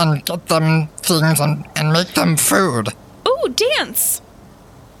them and get them things and make them food. Ooh, dance!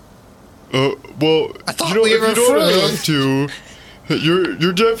 Well, I thought you we were if you don't free. have to,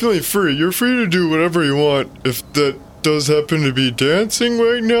 you're definitely free. You're free to do whatever you want. If that does happen to be dancing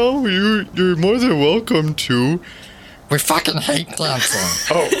right now, you're more than welcome to. We fucking hate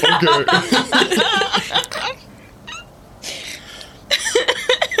dancing. Oh, okay.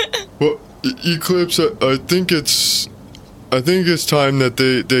 Well, Eclipse, I think it's time that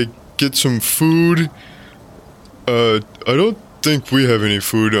they get some food. I don't think we have any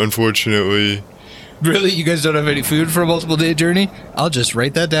food, unfortunately. Really? You guys don't have any food for a multiple day journey? I'll just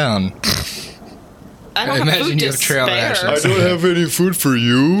write that down. I don't imagine have food you to have trail spare. rations. I don't have any food for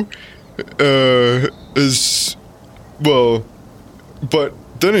you. But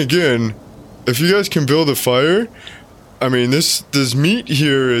then again, if you guys can build a fire, I mean, this meat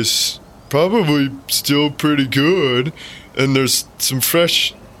here is probably still pretty good, and there's some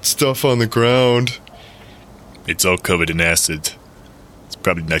fresh stuff on the ground. It's all covered in acid. It's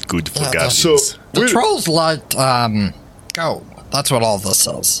probably not good for Yeah, goblins. So, The wait, trolls like, goat. That's what all this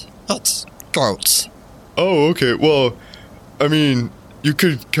is. It's goats. oh, okay. Well, I mean, you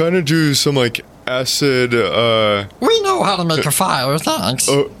could kind of do some like acid. We know how to make a fire, thanks.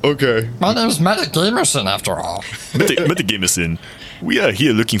 Oh, okay. My name's Meta Gamerson, after all. Meta Gamerson, we are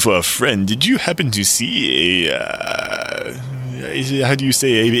here looking for a friend. Did you happen to see a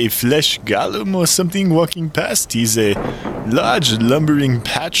flesh golem or something walking past? He's a large lumbering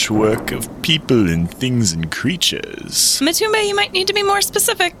patchwork of people and things and creatures. Matumbe, you might need to be more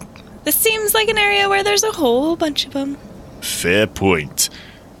specific. This seems like an area where there's a whole bunch of them. Fair point.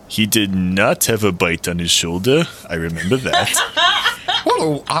 He did not have a bite on his shoulder. I remember that. What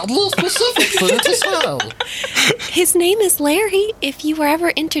a oddly specific thing to say. His name is Larry, if you were ever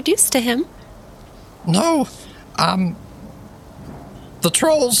introduced to him. No, the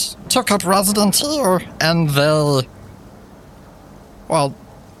trolls took up residence here, and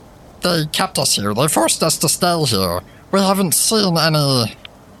they kept us here. They forced us to stay here. We haven't seen any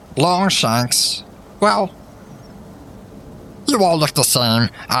Longshanks. Well, you all look the same.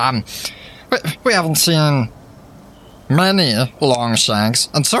 We haven't seen many Longshanks,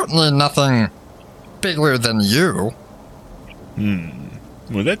 and certainly nothing bigger than you.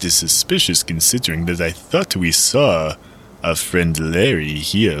 Well, that is suspicious considering that I thought we saw our friend Larry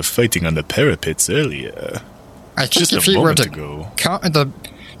here fighting on the parapets earlier. I think Just if a you were moment to ago. count,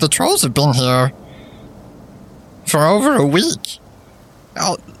 the trolls have been here for over a week.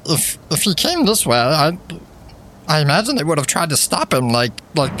 If he came this way, I imagine they would have tried to stop him like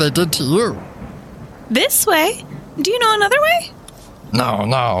they did to you. This way? Do you know another way?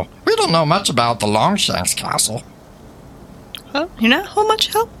 No. We don't know much about the Longshanks castle. Oh, you're not how much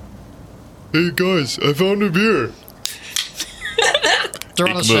help? Hey guys, I found a beer. Do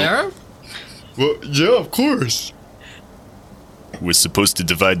you want to share? Well, yeah, of course. We're supposed to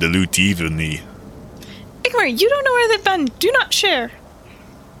divide the loot evenly. Igmar, you don't know where they've been. Do not share.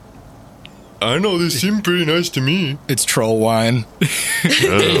 I know, they seem pretty nice to me. It's troll wine.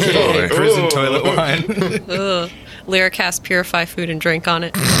 Prison toilet wine. Lyra casts Purify Food and Drink on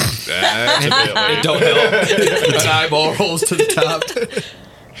it. It don't help. An eyeball rolls to the top.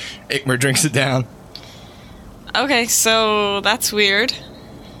 Igmar drinks it down. Okay, so that's weird.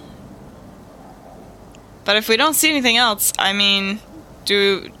 But if we don't see anything else, I mean,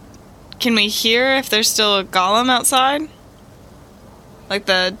 can we hear if there's still a golem outside? Like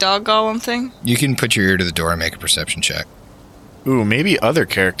the dog golem thing? You can put your ear to the door and make a perception check. Ooh, maybe other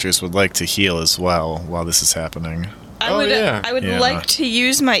characters would like to heal as well while this is happening. I would Yeah. like to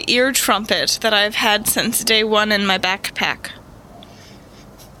use my ear trumpet that I've had since day one in my backpack.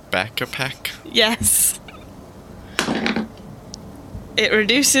 Back-a-pack? Yes. It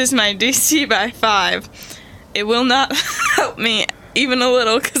reduces my DC by 5. It will not help me even a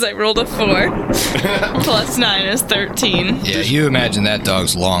little because I rolled a 4. Plus 9 is 13. Yeah, you imagine that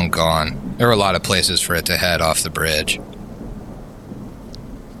dog's long gone. There are a lot of places for it to head off the bridge.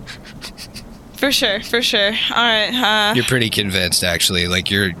 For sure. Alright, You're pretty convinced, actually.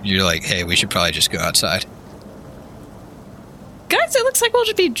 Like, you're like, hey, we should probably just go outside. guys, it looks like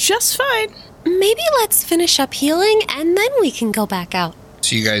we'll be just fine. Maybe let's finish up healing and then we can go back out.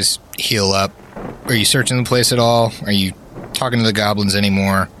 So you guys heal up. Are you searching the place at all? Are you talking to the goblins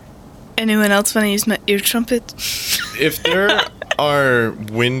anymore? Anyone else want to use my ear trumpet? If there are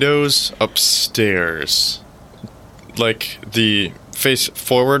windows upstairs, like the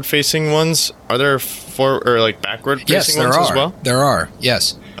forward-facing ones, are there backward-facing ones as well? There are,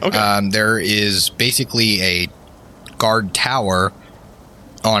 yes. Okay. There is basically a guard tower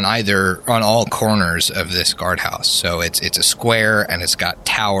on all corners of this guardhouse. So it's a square and it's got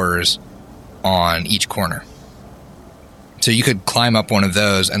towers on each corner. So you could climb up one of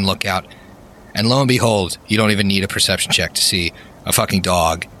those and look out, and lo and behold, you don't even need a perception check to see a fucking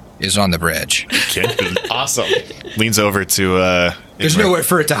dog is on the bridge. Awesome. Leans over to There's nowhere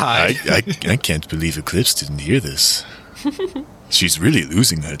for it to hide. I can't believe Eclipse didn't hear this. She's really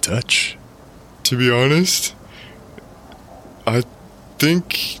losing her touch. To be honest, I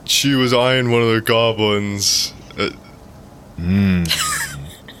think she was eyeing one of the goblins.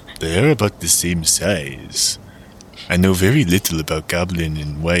 They're about the same size. I know very little about goblin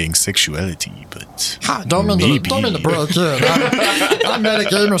and weighing sexuality, but Ha, don't mean to break in. I'm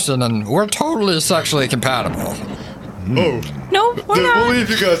Medic Emerson, and we're totally sexually compatible. Oh, No, we're then not. we'll leave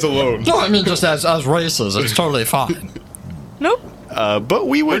you guys alone. No, I mean just as races, it's totally fine. Nope. but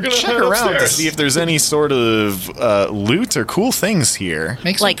we would gonna check head around to upstairs. see if there's any sort of loot or cool things here.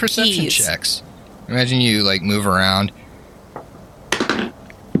 Make some Like perception keys. checks. Imagine you move around.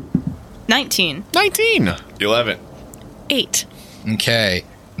 19. 19. 11. 8. Okay.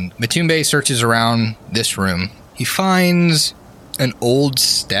 Matumbe searches around this room. He finds an old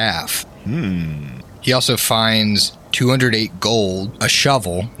staff. He also finds 208 gold, a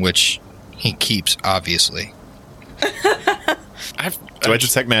shovel, which he keeps, obviously. Do I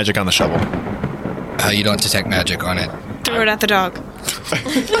detect magic on the shovel? You don't detect magic on it. Throw it at the dog.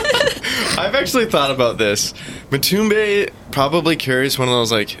 I've actually thought about this. Matumbe probably carries one of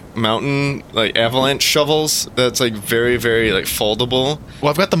those mountain avalanche shovels that's very, very foldable. Well,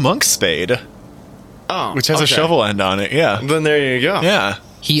 I've got the monk's spade, Oh, which has a okay. shovel end on it. Yeah. Then there you go. Yeah.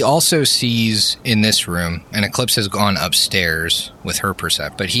 He also sees in this room, and Eclipse has gone upstairs with her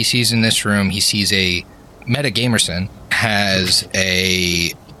percept, but he sees in this room, he sees a Meta Gamerson has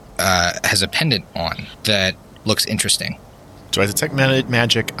a pendant on that looks interesting. Do I detect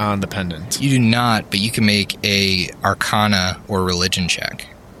magic on the pendant? You do not, but you can make a Arcana or Religion check.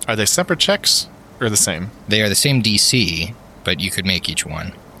 Are they separate checks or the same? They are the same DC, but you could make each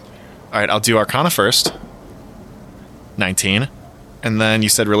one. All right, I'll do Arcana first. 19. And then you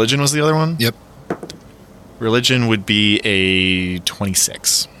said Religion was the other one? Yep. Religion would be a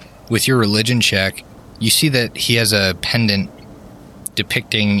 26. With your Religion check, you see that he has a pendant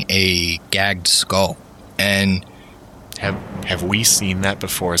depicting a gagged skull. And have we seen that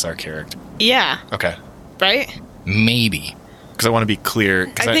before as our character? Yeah. Okay. Right? maybe. Because I want to be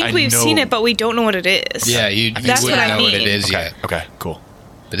clear. I think we've seen it, but we don't know what it is. Yeah, you That's wouldn't what I know what it mean. is Okay, yet. okay, cool.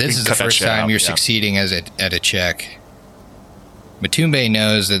 But this We is can the cut that first shit time out, you're yeah. succeeding at a check. Matumbe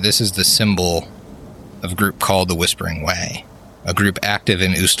knows that this is the symbol of a group called the Whispering Way, a group active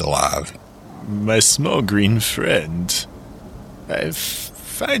in Ustalav. My small green friend, I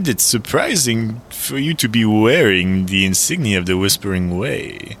find it surprising for you to be wearing the insignia of the Whispering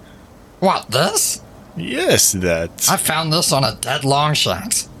Way. What, this? Yes, that. I found this on a dead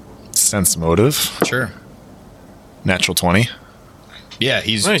Longshanks. Sense motive. Sure. Natural 20. Yeah,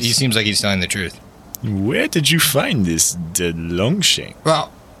 he seems like he's telling the truth. Where did you find this dead Longshank?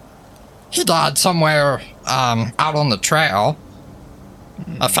 Well, he died somewhere out on the trail.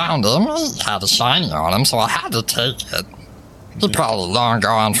 I found him. He had a shiny on him, so I had to take it. He probably long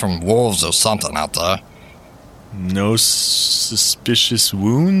gone from wolves or something out there. No suspicious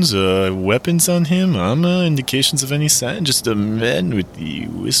wounds, weapons on him, armor, indications of any sign? Just a man with the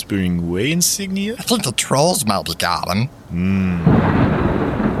Whispering Way insignia? I think the trolls maybe got him.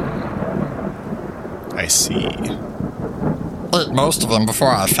 I see. Ate most of them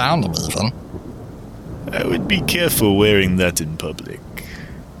before I found him, even. I would be careful wearing that in public.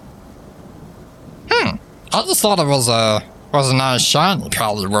 I just thought it was a nice shiny,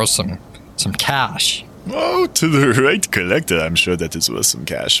 probably worth some cash. Oh, to the right collector, I'm sure that is worth some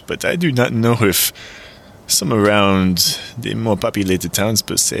cash, but I do not know if some around the more populated towns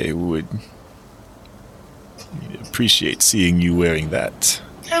per se would appreciate seeing you wearing that.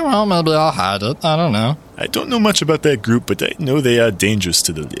 Yeah, well, maybe I'll hide it. I don't know. I don't know much about that group, but I know they are dangerous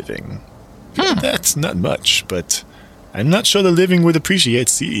to the living. That's not much, but I'm not sure the living would appreciate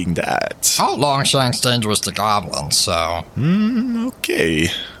seeing that. All Longshank's dangerous to goblins, so... Okay.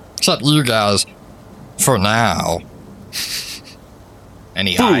 Except you guys, for now. And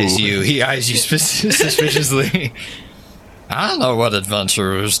he eyes you suspiciously. I know what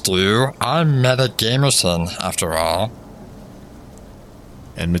adventurers do. I'm Meta Gamerson, after all.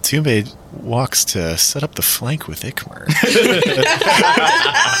 And Matumbe walks to set up the flank with Ikmer.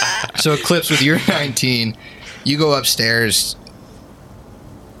 So Eclipse, with your 19, you go upstairs.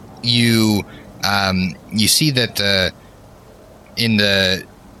 You see that in the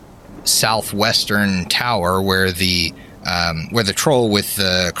southwestern tower where the troll with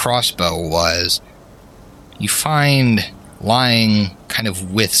the crossbow was, you find lying kind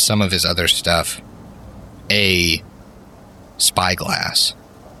of with some of his other stuff a spyglass.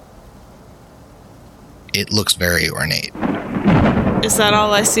 It looks very ornate. Is that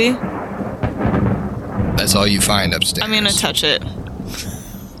all I see? That's all you find upstairs. I'm gonna touch it.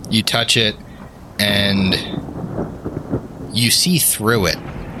 You touch it, and you see through it.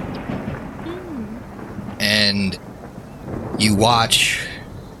 And you watch,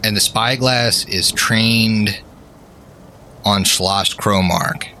 and the spyglass is trained on Schloss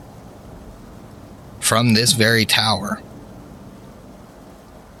Cromark from this very tower.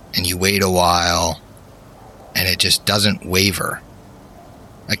 And you wait a while, and it just doesn't waver.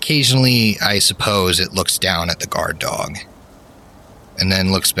 Occasionally, I suppose, it looks down at the guard dog, and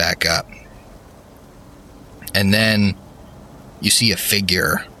then looks back up. And then you see a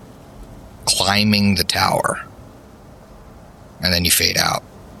figure climbing the tower, and then you fade out.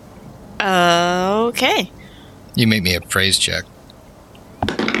 Okay. You make me a praise check.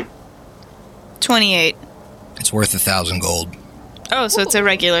 28. It's worth 1,000 gold. Oh, so it's a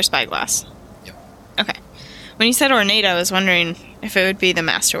regular spyglass. Yep. Okay. When you said ornate, I was wondering if it would be the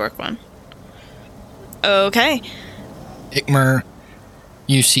masterwork one. Okay. Ikmer,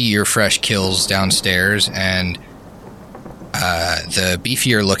 you see your fresh kills downstairs, and the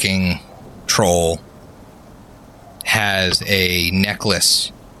beefier looking troll has a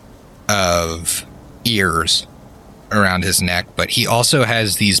necklace of ears around his neck, but he also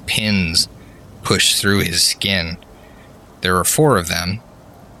has these pins pushed through his skin. There are 4 of them,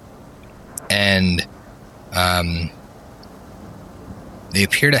 and they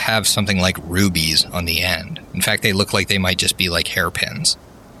appear to have something like rubies on the end. In fact, they look like they might just be like hairpins,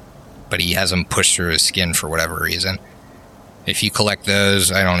 but he has them pushed through his skin for whatever reason. If you collect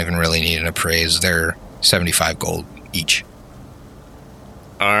those, I don't even really need an appraise. They're 75 gold each.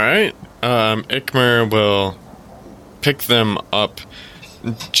 All right. Ikmer will pick them up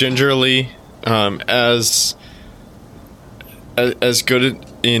gingerly, as good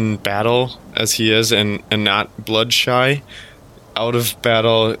in battle as he is, and not blood shy. Out of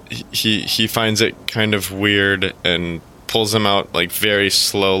battle, he finds it kind of weird and pulls them out like very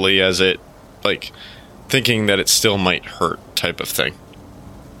slowly, as it like thinking that it still might hurt type of thing.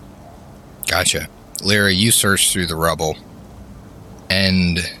 Gotcha. Lyra, you search through the rubble,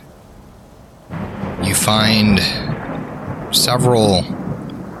 and you find several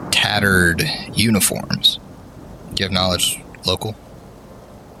tattered uniforms. Do you have knowledge local?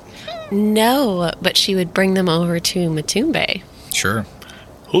 No, but she would bring them over to Matumbe. Sure.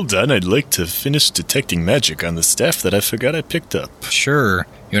 Hold on, I'd like to finish detecting magic on the staff that I forgot I picked up. Sure.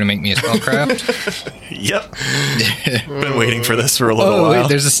 You want to make me a spellcraft? Yep. Been waiting for this for a little while. Wait,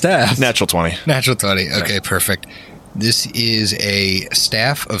 there's a staff. Natural 20. Natural 20. Okay, perfect. This is a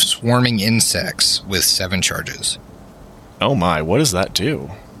staff of swarming insects with 7 charges. Oh my, what does that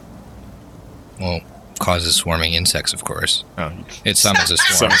do? Well, causes swarming insects, of course. Oh, It summons a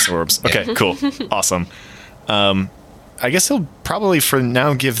swarm. some orbs. Okay, cool. Awesome. I guess he'll probably for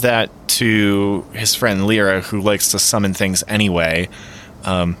now give that to his friend Lyra, who likes to summon things anyway.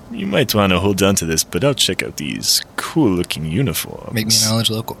 You might want to hold on to this, but I'll check out these cool-looking uniforms. Make me a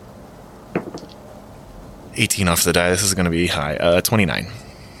knowledge local. 18 off the die. This is going to be high. 29.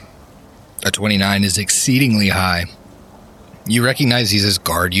 A 29 is exceedingly high. You recognize these as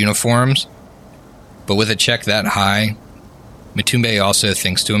guard uniforms, but with a check that high, Matumbe also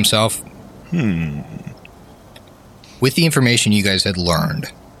thinks to himself, with the information you guys had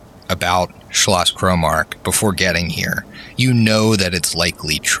learned about Schloss Cromark before getting here, you know that it's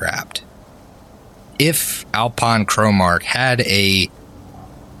likely trapped. If Alpon Cromark had in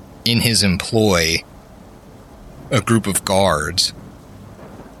his employ a group of guards,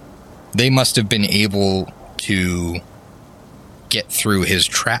 they must have been able to get through his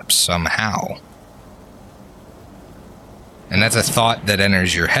traps somehow. And that's a thought that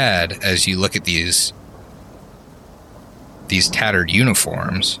enters your head as you look at these tattered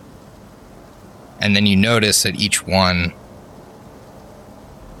uniforms. And then you notice that each one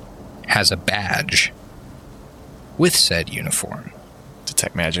has a badge with said uniform.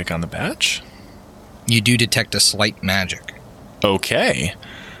 Detect magic on the badge? You do detect a slight magic. Okay.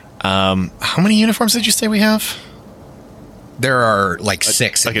 How many uniforms did you say we have? There are like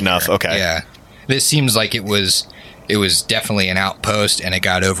 6. Like in enough, here. okay. Yeah. This seems like it was definitely an outpost, and it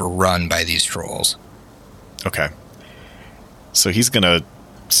got overrun by these trolls. Okay. So he's going to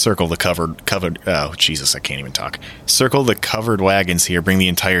circle the covered... Oh, Jesus, I can't even talk. Circle the covered wagons here, bring the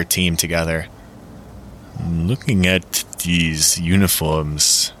entire team together. Looking at these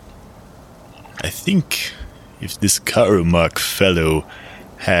uniforms, I think if this Karumak fellow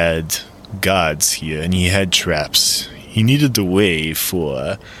had guards here and he had traps, he needed a way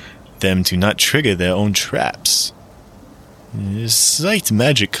for them to not trigger their own traps. There's slight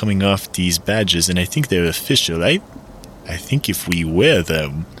magic coming off these badges, and I think they're official. I think if we wear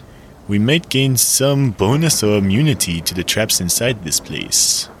them, we might gain some bonus or immunity to the traps inside this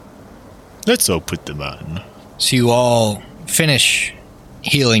place. Let's all put them on. So you all finish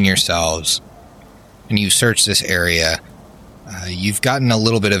healing yourselves, and you search this area. You've gotten a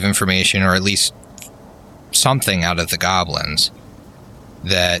little bit of information, or at least something out of the goblins,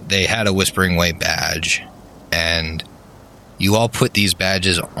 that they had a Whispering Way badge, and you all put these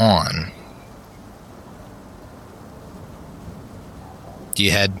badges on. Do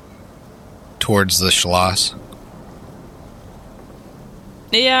you head towards the Schloss?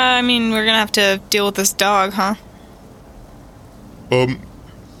 Yeah, I mean, we're gonna have to deal with this dog, huh?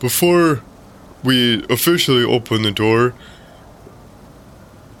 Before we officially open the door,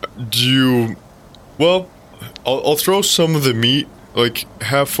 I'll throw some of the meat, like,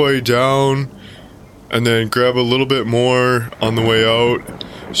 halfway down, and then grab a little bit more on the way out,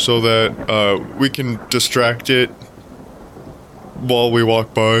 so that we can distract it while we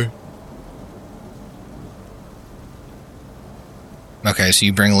walk by. Okay, so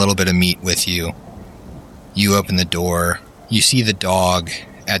you bring a little bit of meat with you. You open the door. You see the dog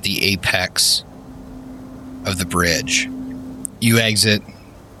at the apex of the bridge. You exit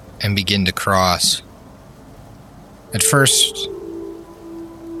and begin to cross. At first,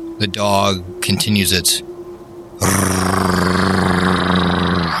 the dog continues its...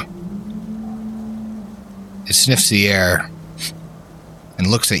 It sniffs the air and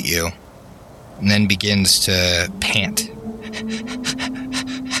looks at you, and then begins to pant.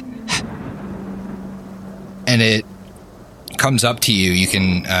 And it comes up to you. You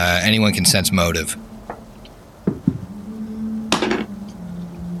can anyone can sense motive.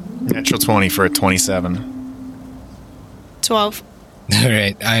 Natural 20 for a 27. 12. All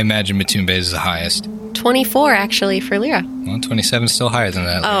right. I imagine Matumbe is the highest. 24, actually, for Lyra. Well, 27 is still higher than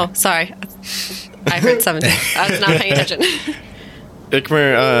that. Oh, sorry. I heard 17. I was not paying attention.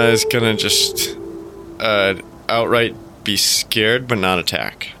 Ikmer is gonna just outright be scared but not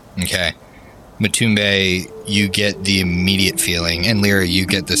attack. Okay. Matumbe, you get the immediate feeling, and Lyra, you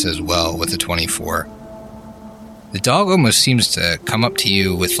get this as well with the 24. The dog almost seems to come up to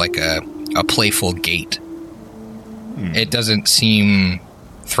you with like a playful gait. It doesn't seem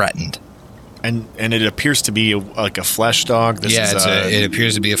threatened. And it appears to be like a flesh dog. It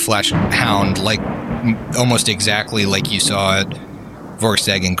appears to be a flesh hound, like almost exactly like you saw at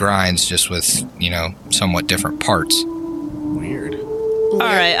Vorkstag and Grinds, just with, somewhat different parts. Weird. All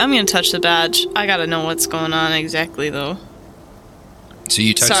right, I'm going to touch the badge. I got to know what's going on exactly, though. So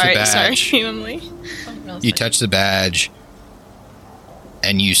you touch the badge. Sorry, Emily. You touch the badge,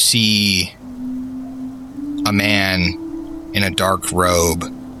 and you see a man in a dark robe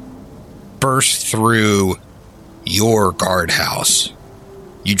burst through your guardhouse.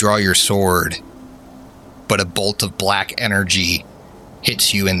 You draw your sword, but a bolt of black energy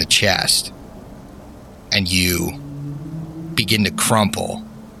hits you in the chest, and you begin to crumple,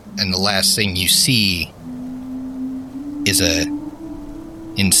 and the last thing you see is a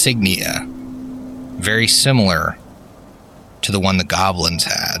insignia very similar to the one the goblins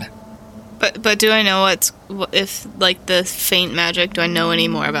had. But do I know if like the faint magic, do I know any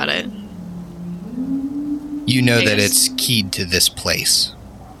more about it? You know that it's keyed to this place.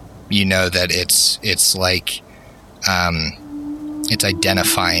 You know that it's like it's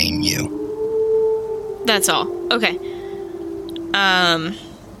identifying you. That's all. Okay.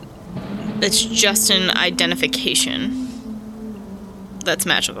 It's just an identification that's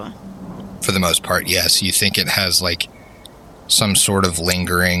magical. For the most part, yes. You think it has like some sort of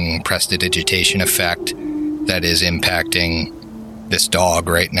lingering prestidigitation effect that is impacting this dog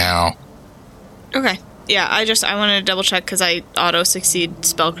right now. Okay. Yeah, I wanted to double check because I auto succeed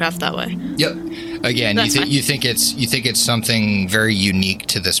spellcraft that way. Yep. Again, you think it's something very unique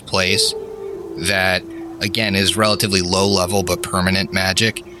to this place that, again, is relatively low level but permanent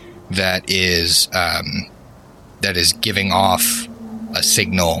magic that is giving off a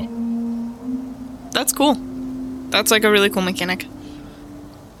signal. That's cool. That's like a really cool mechanic.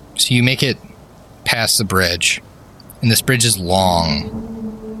 So you make it past the bridge, and this bridge is long.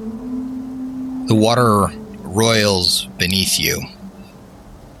 The water roils beneath you.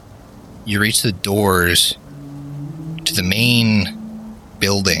 You reach the doors to the main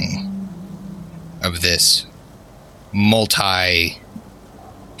building of this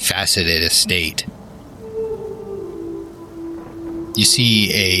multi-faceted estate. You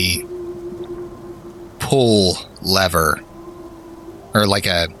see a pull lever, or like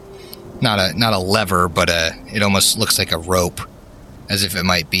not a lever, but it almost looks like a rope, as if it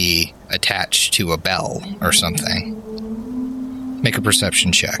might be attached to a bell or something. Make a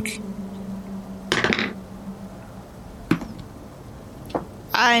perception check.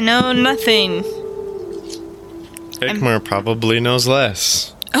 I know nothing. Ikmer probably knows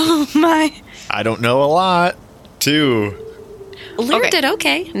less. Oh my. I don't know a lot. 2. Lyra did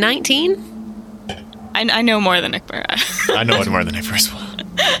okay. 19? I know more than Ikmer. I know more than Ikmer as well.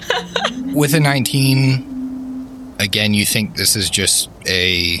 With a 19, again, you think this is just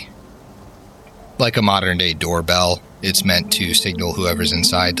like a modern day doorbell. It's meant to signal whoever's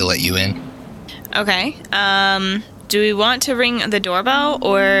inside to let you in. Okay. Do we want to ring the doorbell,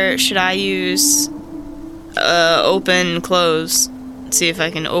 or should I use open, close? See if I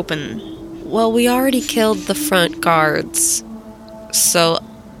can open. Well, we already killed the front guards, so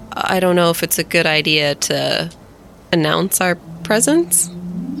I don't know if it's a good idea to announce our presence.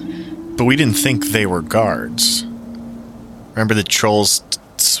 But we didn't think they were guards. Remember, the trolls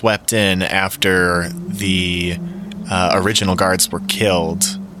swept in after the original guards were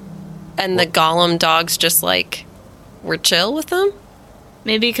killed. And the golem dogs just were chill with them?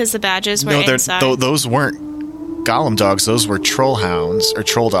 Maybe because the badges were inside. Those weren't golem dogs. Those were troll hounds or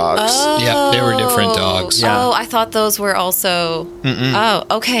troll dogs. Oh. Yeah, they were different dogs. Yeah. Oh, I thought those were also... Mm-mm. Oh,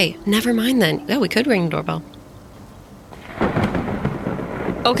 okay. Never mind then. Yeah, we could ring the doorbell.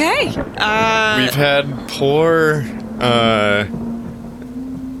 Okay. We've had poor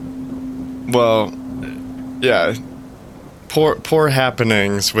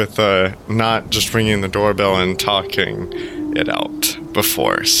happenings with not just ringing the doorbell and talking it out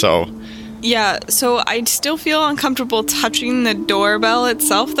before. So yeah, so I still feel uncomfortable touching the doorbell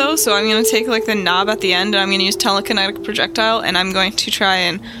itself, though. So I'm going to take the knob at the end, and I'm going to use telekinetic projectile, and I'm going to try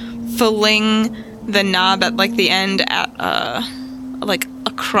and fling the knob at the end at like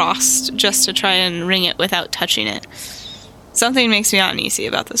across just to try and ring it without touching it. Something makes me uneasy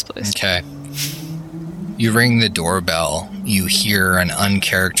about this place. Okay. You ring the doorbell. You hear an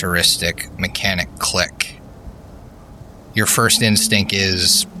uncharacteristic mechanic click. Your first instinct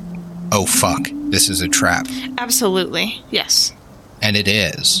is, oh fuck, this is a trap. Absolutely, yes. And it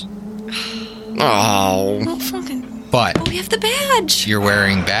is. Oh. Oh, fucking. But Oh, we have the badge. you're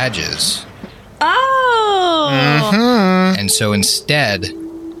wearing badges. Oh! And so instead,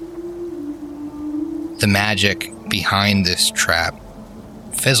 the magic behind this trap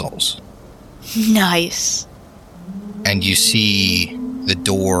fizzles. Nice. And you see the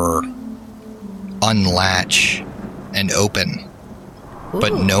door unlatch and open,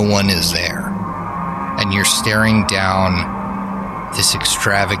 but no one is there. And you're staring down this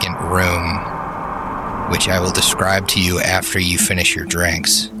extravagant room, which I will describe to you after you finish your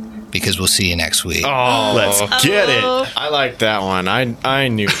drinks, because we'll see you next week. Oh, Let's get it. I like that one. I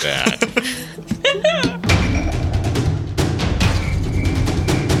knew that.